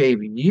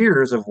shave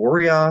years of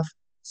worry off,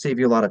 save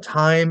you a lot of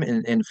time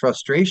and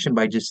frustration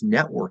by just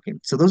networking.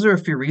 So those are a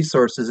few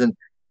resources. And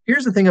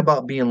here's the thing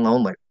about being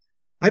lonely.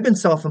 I've been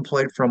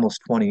self-employed for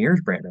almost 20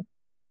 years, Brandon.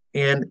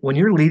 And when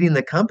you're leading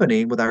the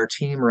company with our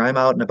team or I'm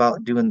out and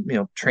about doing,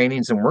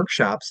 trainings and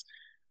workshops,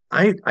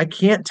 I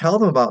can't tell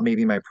them about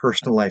maybe my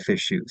personal life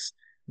issues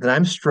that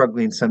I'm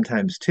struggling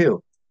sometimes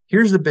too.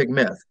 Here's the big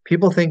myth.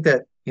 People think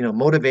that,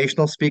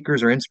 motivational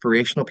speakers or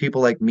inspirational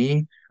people like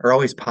me are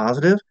always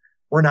positive.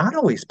 We're not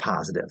always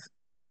positive.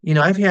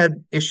 I've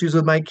had issues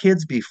with my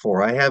kids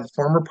before. I have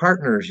former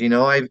partners,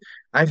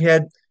 I've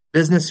had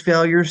business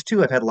failures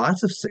too. I've had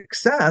lots of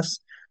success,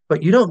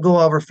 but you don't go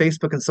over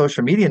Facebook and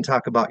social media and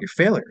talk about your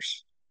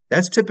failures.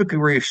 That's typically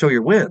where you show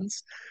your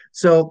wins.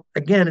 So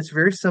again, it's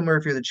very similar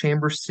if you're the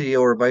chamber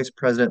CEO or vice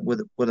president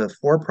with a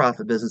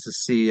for-profit business as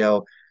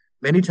CEO.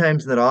 Many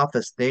times in that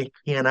office, they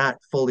cannot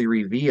fully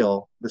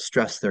reveal the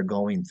stress they're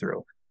going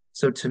through.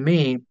 So to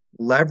me,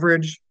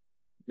 leverage,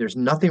 there's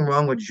nothing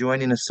wrong with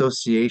joining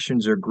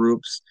associations or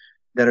groups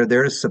that are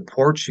there to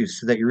support you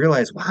so that you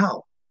realize,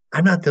 wow,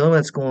 I'm not the only one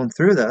that's going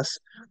through this.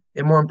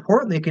 And more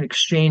importantly, you can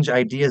exchange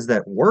ideas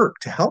that work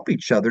to help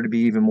each other to be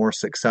even more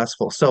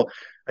successful. So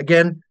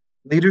again,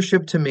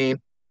 leadership to me,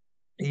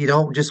 you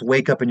don't just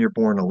wake up and you're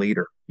born a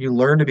leader. You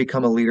learn to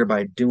become a leader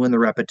by doing the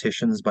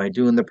repetitions, by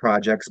doing the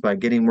projects, by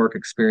getting work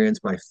experience,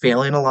 by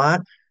failing a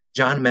lot.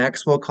 John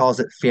Maxwell calls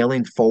it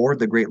failing forward,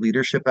 the great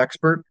leadership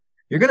expert.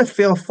 You're going to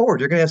fail forward.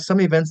 You're going to have some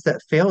events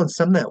that fail and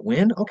some that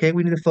win. Okay,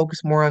 we need to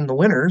focus more on the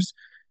winners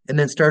and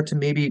then start to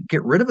maybe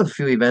get rid of a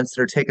few events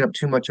that are taking up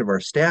too much of our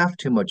staff,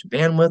 too much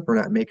bandwidth. We're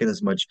not making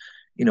as much,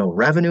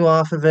 revenue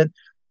off of it.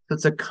 So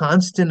it's a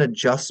constant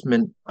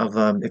adjustment of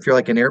if you're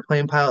like an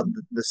airplane pilot,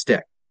 the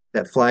stick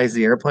that flies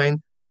the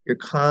airplane, you're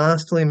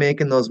constantly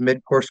making those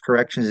mid-course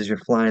corrections as you're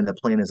flying the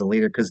plane as a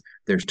leader because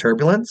there's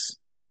turbulence,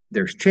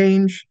 there's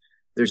change,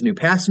 there's new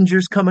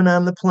passengers coming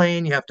on the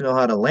plane. You have to know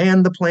how to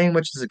land the plane,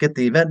 which is to get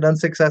the event done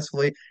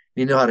successfully.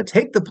 You know how to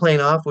take the plane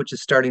off, which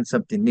is starting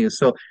something new.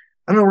 So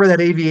I don't know where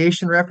that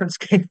aviation reference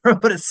came from,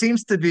 but it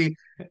seems to be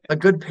a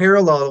good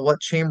parallel to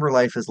what chamber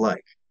life is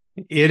like.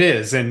 It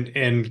is.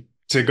 And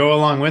to go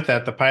along with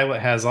that, the pilot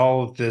has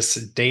all of this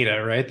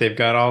data, right? They've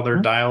got all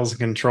their dials and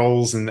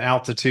controls and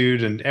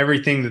altitude and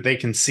everything that they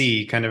can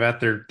see kind of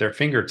at their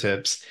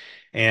fingertips.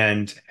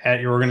 And at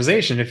your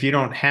organization, if you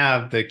don't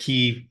have the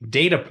key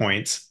data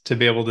points to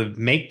be able to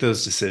make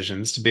those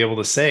decisions, to be able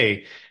to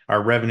say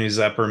our revenue's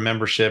up or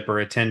membership or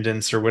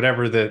attendance or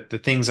whatever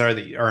the things are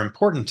that are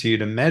important to you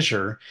to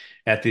measure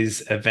at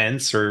these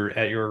events or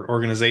at your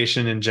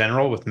organization in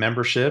general with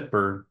membership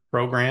or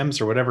programs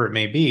or whatever it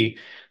may be,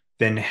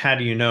 then how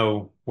do you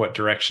know what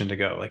direction to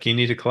go? Like you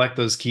need to collect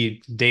those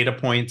key data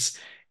points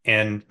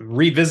and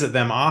revisit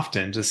them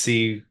often to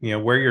see,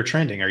 where you're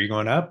trending. Are you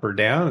going up or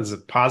down? Is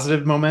it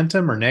positive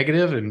momentum or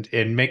negative?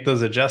 And make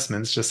those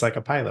adjustments just like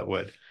a pilot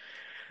would.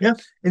 Yeah.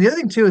 And the other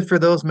thing too is for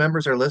those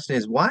members that are listening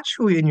is watch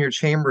who in your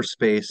chamber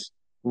space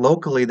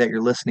locally that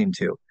you're listening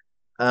to.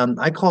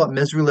 I call it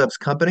Misery Loves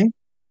Company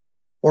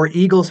or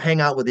Eagles Hang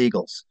Out with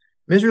Eagles.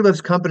 Misery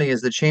Loves Company is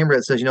the chamber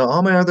that says,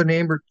 all my other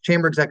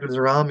chamber executives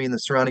around me in the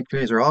surrounding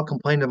communities are all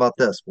complaining about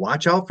this.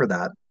 Watch out for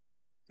that,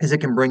 because it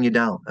can bring you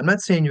down. I'm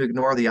not saying you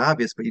ignore the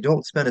obvious, but you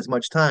don't spend as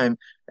much time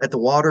at the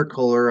water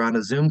cooler on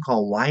a Zoom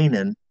call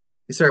whining.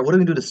 You say, what do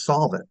we do to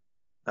solve it?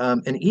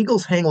 And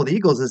Eagles Hang with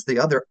Eagles is the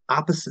other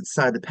opposite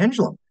side of the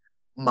pendulum.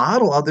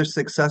 Model other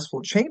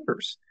successful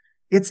chambers.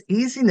 It's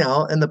easy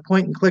now in the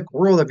point and click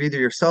world of either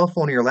your cell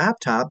phone or your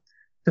laptop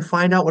to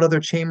find out what other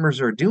chambers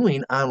are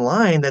doing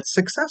online that's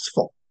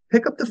successful.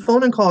 Pick up the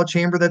phone and call a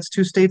chamber that's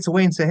 2 states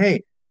away and say,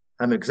 hey,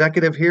 I'm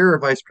executive here or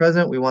vice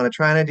president. We want to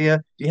try an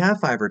idea. Do you have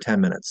 5 or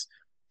 10 minutes?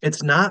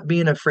 It's not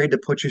being afraid to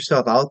put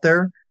yourself out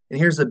there. And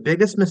here's the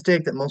biggest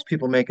mistake that most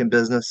people make in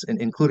business,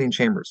 including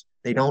chambers.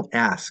 They don't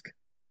ask.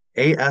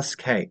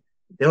 ASK. They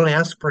don't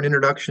ask for an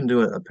introduction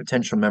to a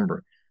potential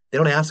member. They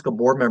don't ask a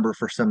board member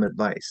for some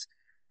advice.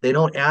 They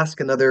don't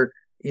ask another,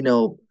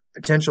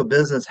 potential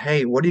business,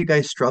 hey, what are you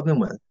guys struggling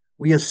with?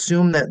 We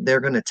assume that they're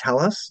going to tell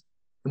us.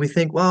 And we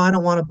think, well, I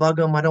don't want to bug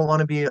them. I don't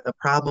want to be a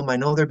problem. I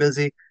know they're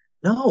busy.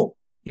 No,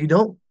 you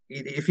don't.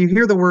 If you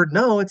hear the word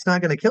no, it's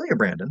not going to kill you,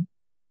 Brandon.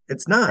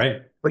 It's not.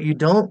 Right. But you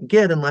don't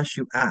get unless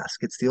you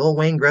ask. It's the old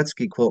Wayne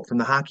Gretzky quote from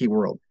the hockey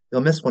world.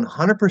 You'll miss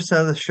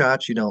 100% of the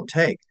shots you don't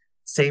take.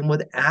 Same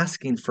with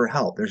asking for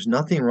help. There's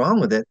nothing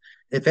wrong with it.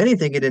 If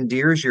anything, it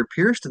endears your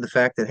peers to the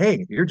fact that,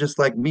 hey, you're just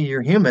like me,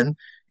 you're human,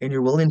 and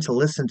you're willing to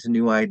listen to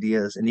new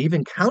ideas and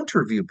even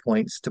counter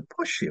viewpoints to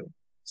push you.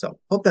 So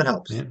hope that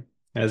helps. Yeah.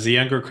 As the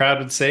younger crowd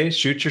would say,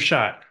 shoot your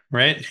shot,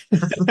 right?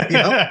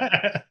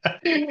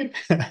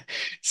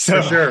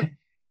 So for sure.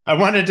 I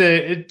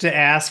wanted to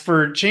ask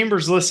for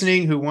chambers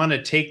listening who want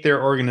to take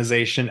their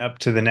organization up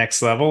to the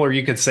next level, or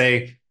you could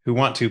say who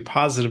want to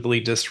positively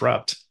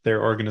disrupt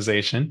their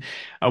organization.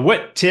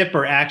 What tip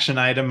or action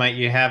item might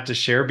you have to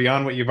share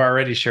beyond what you've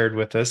already shared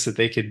with us that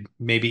they could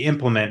maybe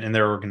implement in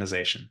their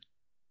organization?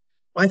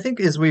 Well, I think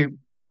as we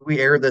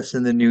air this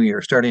in the new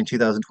year, starting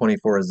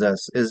 2024,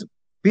 is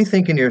be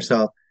thinking to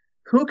yourself,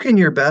 who can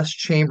your best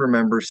chamber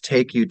members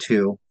take you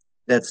to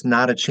that's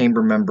not a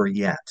chamber member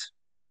yet?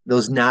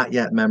 Those not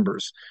yet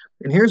members.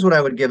 And here's what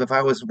I would give if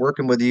I was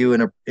working with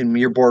you in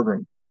your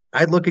boardroom.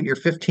 I'd look at your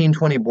 15,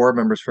 20 board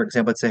members, for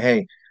example, and say,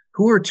 hey,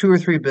 who are 2 or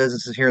 3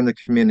 businesses here in the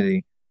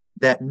community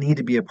that need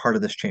to be a part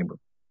of this chamber?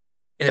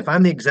 And if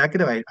I'm the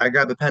executive, I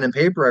grab a pen and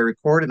paper, I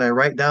record and I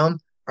write down,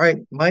 all right,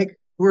 Mike,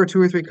 who are 2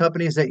 or 3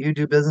 companies that you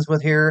do business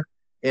with here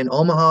in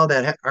Omaha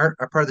that aren't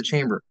a part of the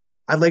chamber?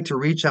 I'd like to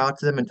reach out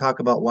to them and talk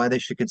about why they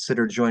should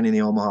consider joining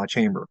the Omaha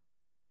Chamber.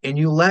 And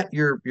you let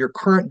your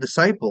current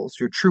disciples,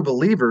 your true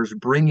believers,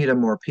 bring you to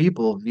more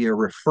people via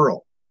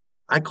referral.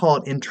 I call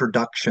it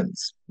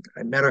introductions.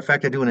 Matter of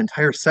fact, I do an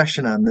entire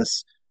session on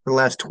this for the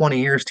last 20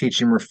 years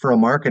teaching referral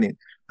marketing,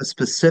 but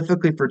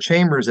specifically for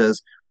chambers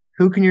is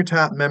who can your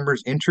top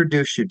members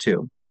introduce you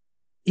to?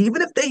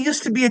 Even if they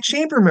used to be a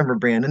chamber member,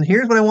 Brandon,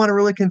 here's what I want to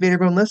really convey to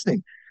everyone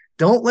listening.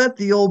 Don't let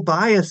the old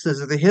biases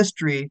of the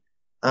history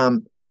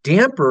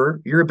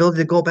damper your ability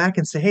to go back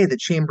and say, hey, the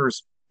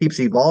chamber's keeps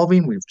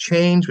evolving. We've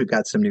changed. We've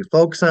got some new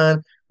folks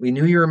on. We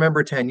knew you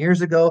remember 10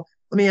 years ago.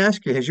 Let me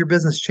ask you, has your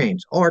business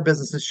changed? Oh, our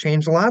business has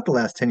changed a lot the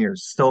last 10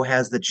 years. So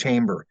has the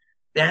chamber.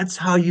 That's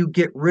how you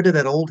get rid of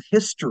that old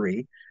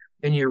history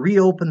and you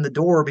reopen the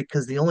door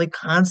because the only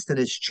constant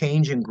is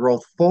change and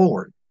growth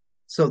forward.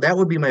 So that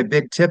would be my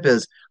big tip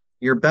is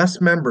your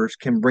best members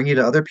can bring you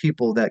to other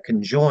people that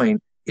can join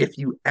if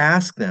you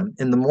ask them.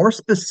 And the more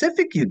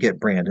specific you get,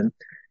 Brandon,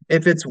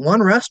 if it's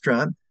one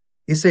restaurant,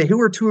 you say, who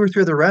are 2 or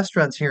 3 of the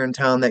restaurants here in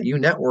town that you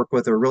network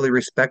with or really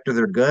respect or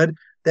they're good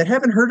that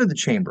haven't heard of the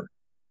chamber?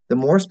 The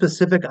more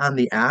specific on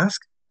the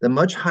ask, the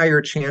much higher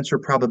chance or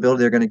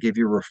probability they're going to give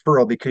you a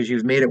referral because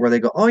you've made it where they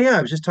go, oh, yeah,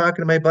 I was just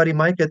talking to my buddy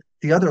Mike at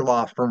the other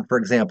law firm, for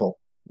example.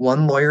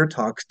 One lawyer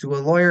talks to a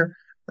lawyer.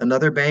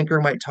 Another banker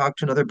might talk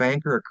to another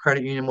banker. A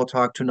credit union will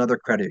talk to another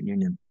credit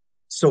union.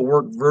 So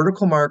work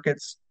vertical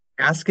markets,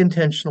 ask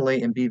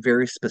intentionally, and be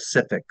very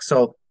specific.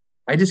 So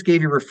I just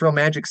gave you a referral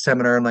magic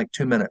seminar in like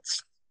 2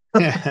 minutes.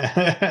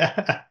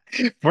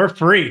 For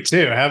free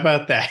too. How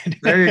about that?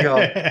 There you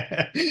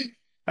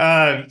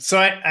go. So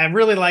I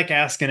really like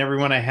asking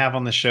everyone I have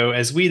on the show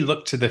as we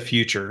look to the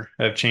future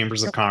of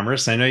chambers of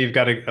commerce. I know you've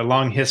got a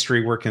long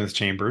history working with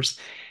chambers.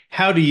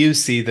 How do you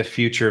see the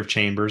future of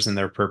chambers and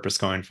their purpose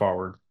going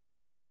forward?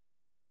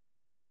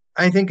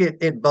 I think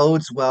it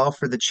bodes well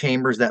for the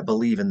chambers that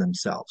believe in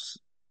themselves.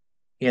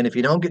 And if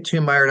you don't get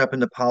too mired up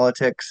into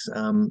politics,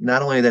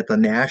 not only at the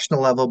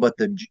national level, but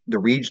the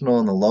regional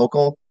and the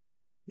local,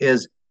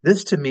 is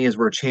this to me is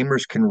where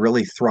chambers can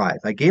really thrive.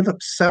 I gave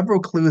up several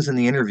clues in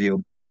the interview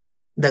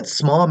that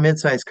small,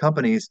 mid-sized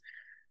companies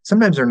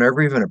sometimes are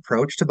never even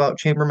approached about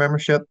chamber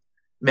membership.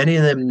 Many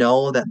of them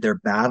know that they're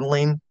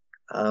battling.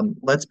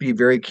 Let's be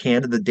very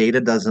candid, the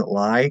data doesn't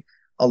lie.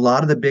 A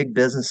lot of the big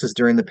businesses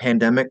during the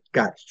pandemic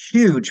got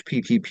huge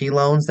PPP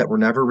loans that were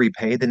never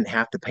repaid, they didn't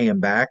have to pay them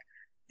back.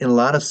 in a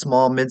lot of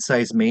small,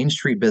 mid-sized Main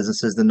Street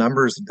businesses, the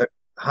numbers,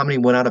 how many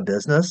went out of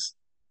business,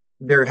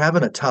 they're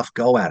having a tough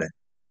go at it.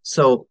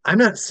 So I'm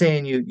not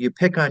saying you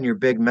pick on your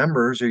big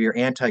members or your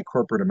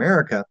anti-corporate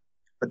America,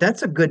 but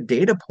that's a good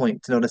data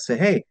point to know to say,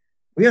 hey,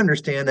 we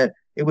understand that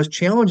it was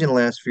challenging the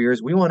last few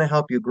years. We want to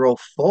help you grow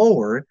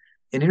forward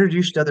and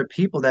introduce you to other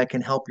people that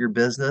can help your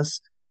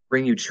business,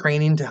 bring you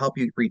training to help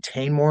you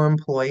retain more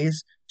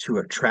employees, to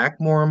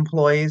attract more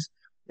employees.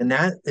 And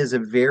that is a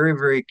very,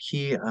 very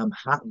key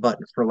hot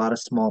button for a lot of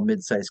small,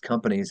 mid-sized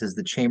companies is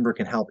the chamber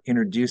can help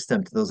introduce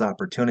them to those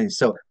opportunities.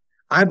 So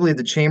I believe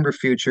the chamber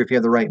future, if you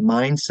have the right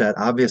mindset,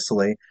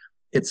 obviously,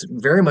 it's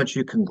very much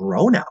you can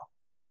grow now.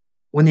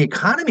 When the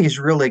economy is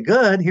really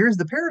good, here's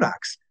the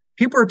paradox.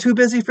 People are too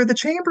busy for the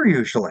chamber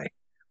usually.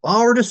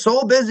 Well, we're just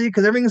so busy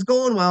because everything's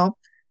going well.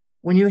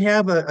 When you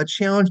have a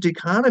challenged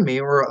economy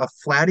or a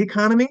flat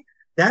economy,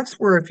 that's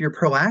where if you're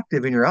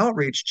proactive in your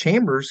outreach,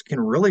 chambers can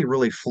really,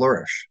 really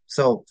flourish.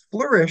 So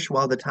flourish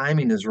while the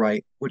timing is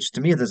right, which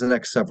to me is the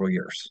next several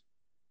years.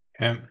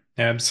 Yeah,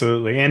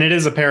 absolutely. And it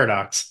is a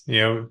paradox,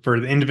 for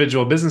the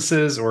individual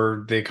businesses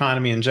or the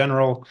economy in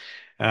general.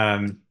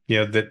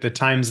 The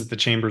times that the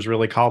chamber is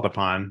really called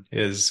upon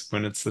is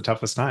when it's the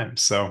toughest time.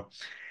 So,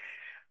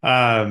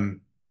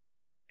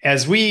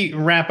 as we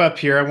wrap up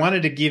here, I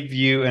wanted to give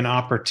you an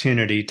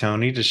opportunity,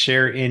 Tony, to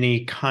share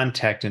any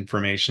contact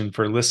information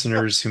for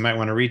listeners who might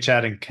want to reach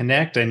out and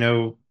connect. I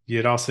know you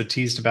had also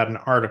teased about an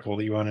article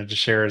that you wanted to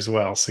share as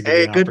well. So give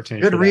you an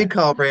opportunity good for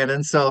recall,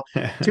 Brandon. So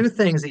two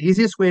things. The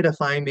easiest way to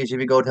find me is if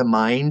you go to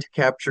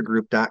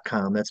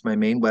mindcapturegroup.com. That's my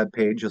main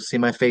webpage. You'll see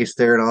my face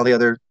there and all the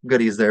other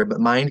goodies there, but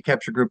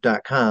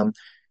mindcapturegroup.com.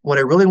 What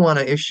I really want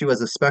to issue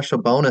as a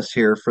special bonus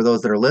here for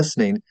those that are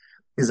listening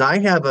is I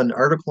have an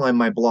article on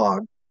my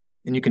blog,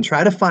 and you can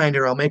try to find it,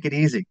 or I'll make it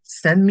easy.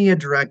 Send me a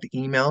direct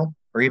email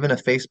or even a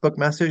Facebook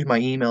message. My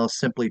email is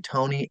simply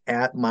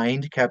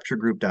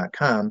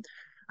tony@mindcapturegroup.com.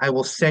 I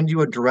will send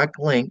you a direct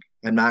link.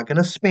 I'm not going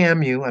to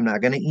spam you. I'm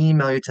not going to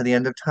email you to the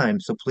end of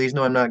time. So please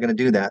know I'm not going to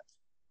do that.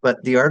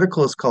 But the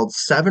article is called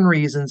 7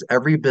 Reasons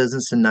Every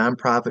Business and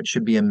Nonprofit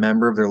Should Be a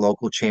Member of Their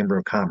Local Chamber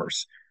of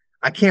Commerce.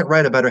 I can't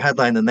write a better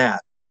headline than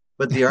that.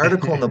 But the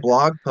article and the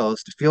blog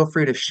post, feel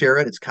free to share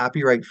it. It's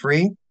copyright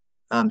free.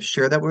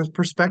 Share that with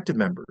prospective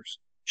members.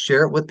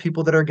 Share it with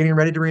people that are getting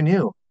ready to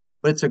renew.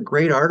 But it's a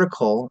great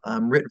article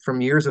written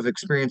from years of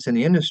experience in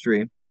the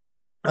industry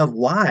of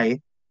why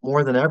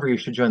more than ever you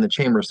should join the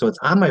chamber. So it's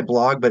on my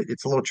blog, but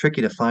it's a little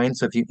tricky to find.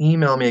 So if you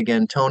email me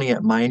again,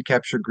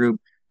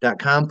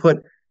 tony@mindcapturegroup.com,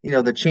 put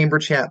the Chamber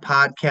Chat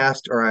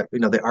podcast or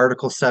the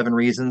article 7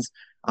 Reasons,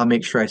 I'll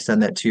make sure I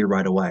send that to you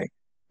right away.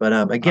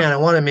 But again, I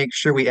want to make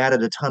sure we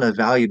added a ton of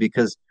value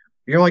because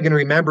you're only going to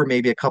remember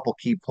maybe a couple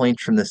key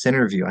points from this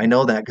interview. I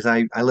know that because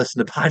I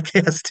listen to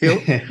podcasts too,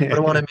 but I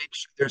want to make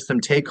sure there's some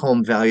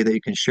take-home value that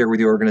you can share with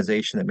the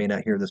organization that may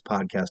not hear this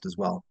podcast as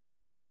well.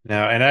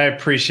 No, and I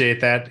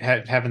appreciate that,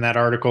 having that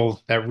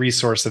article, that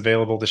resource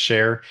available to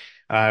share.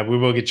 We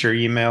will get your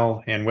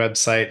email and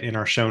website in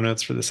our show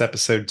notes for this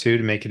episode too,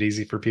 to make it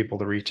easy for people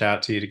to reach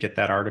out to you to get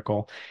that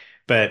article.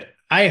 But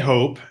I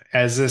hope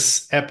as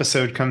this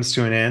episode comes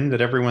to an end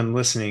that everyone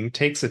listening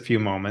takes a few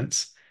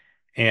moments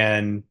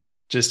and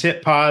just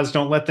hit pause.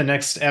 Don't let the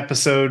next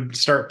episode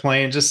start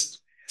playing.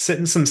 Just sit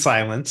in some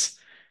silence.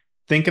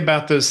 Think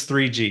about those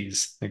 3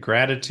 G's, the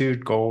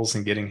gratitude, goals,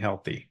 and getting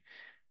healthy.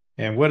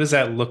 And what does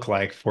that look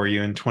like for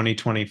you in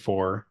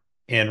 2024?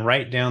 And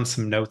write down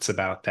some notes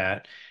about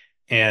that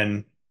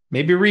and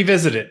maybe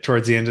revisit it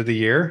towards the end of the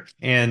year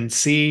and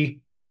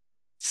see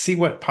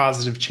what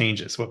positive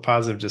changes, what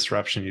positive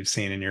disruption you've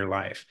seen in your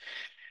life.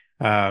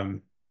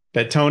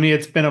 But Tony,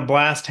 it's been a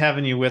blast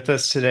having you with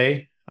us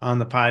today on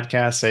the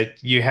podcast.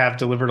 You have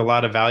delivered a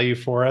lot of value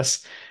for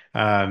us.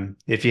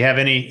 If you have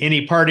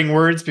any parting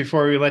words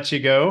before we let you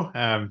go,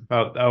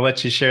 I'll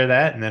let you share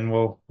that, and then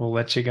we'll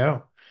let you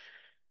go.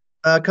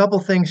 A couple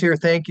things here.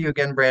 Thank you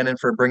again, Brandon,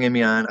 for bringing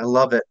me on. I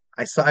love it.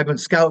 I've been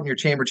scouting your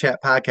Chamber Chat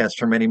podcast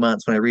for many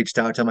months. When I reached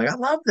out to him, I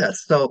love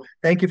this. So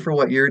thank you for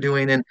what you're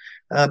doing. And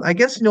I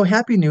guess,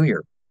 Happy New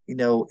Year.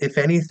 If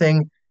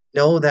anything,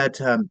 know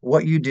that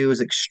what you do is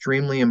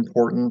extremely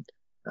important.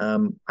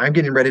 I'm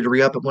getting ready to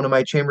re-up at one of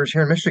my chambers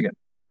here in Michigan.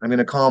 I'm going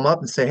to call them up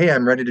and say, hey,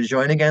 I'm ready to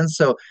join again.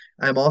 So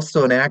I'm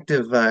also an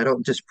active, I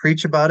don't just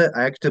preach about it.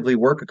 I actively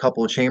work a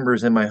couple of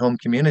chambers in my home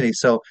community.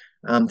 So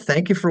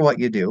thank you for what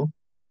you do.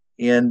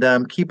 And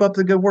keep up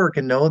the good work,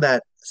 and know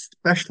that,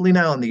 especially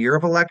now in the year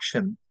of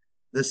election,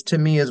 this to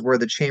me is where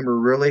the chamber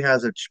really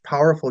has a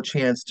powerful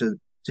chance to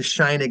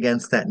shine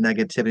against that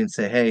negativity and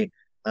say, hey,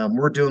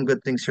 we're doing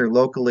good things here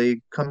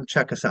locally. Come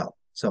check us out.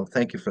 So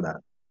thank you for that.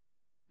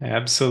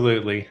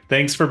 Absolutely.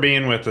 Thanks for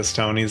being with us,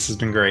 Tony. This has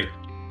been great.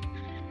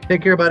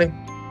 Take care, buddy.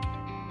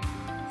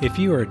 If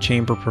you are a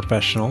chamber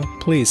professional,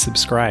 please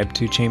subscribe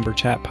to Chamber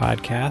Chat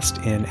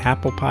Podcast in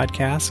Apple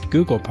Podcasts,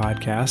 Google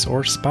Podcasts,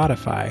 or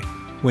Spotify.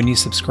 When you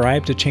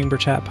subscribe to Chamber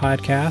Chat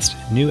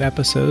Podcast, new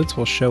episodes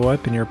will show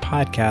up in your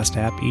podcast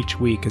app each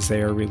week as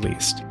they are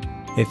released.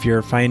 If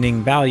you're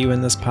finding value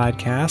in this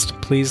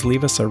podcast, please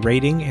leave us a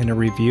rating and a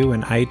review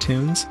in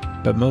iTunes.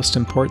 But most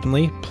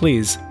importantly,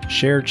 please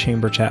share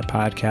Chamber Chat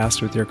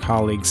Podcast with your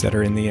colleagues that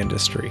are in the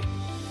industry.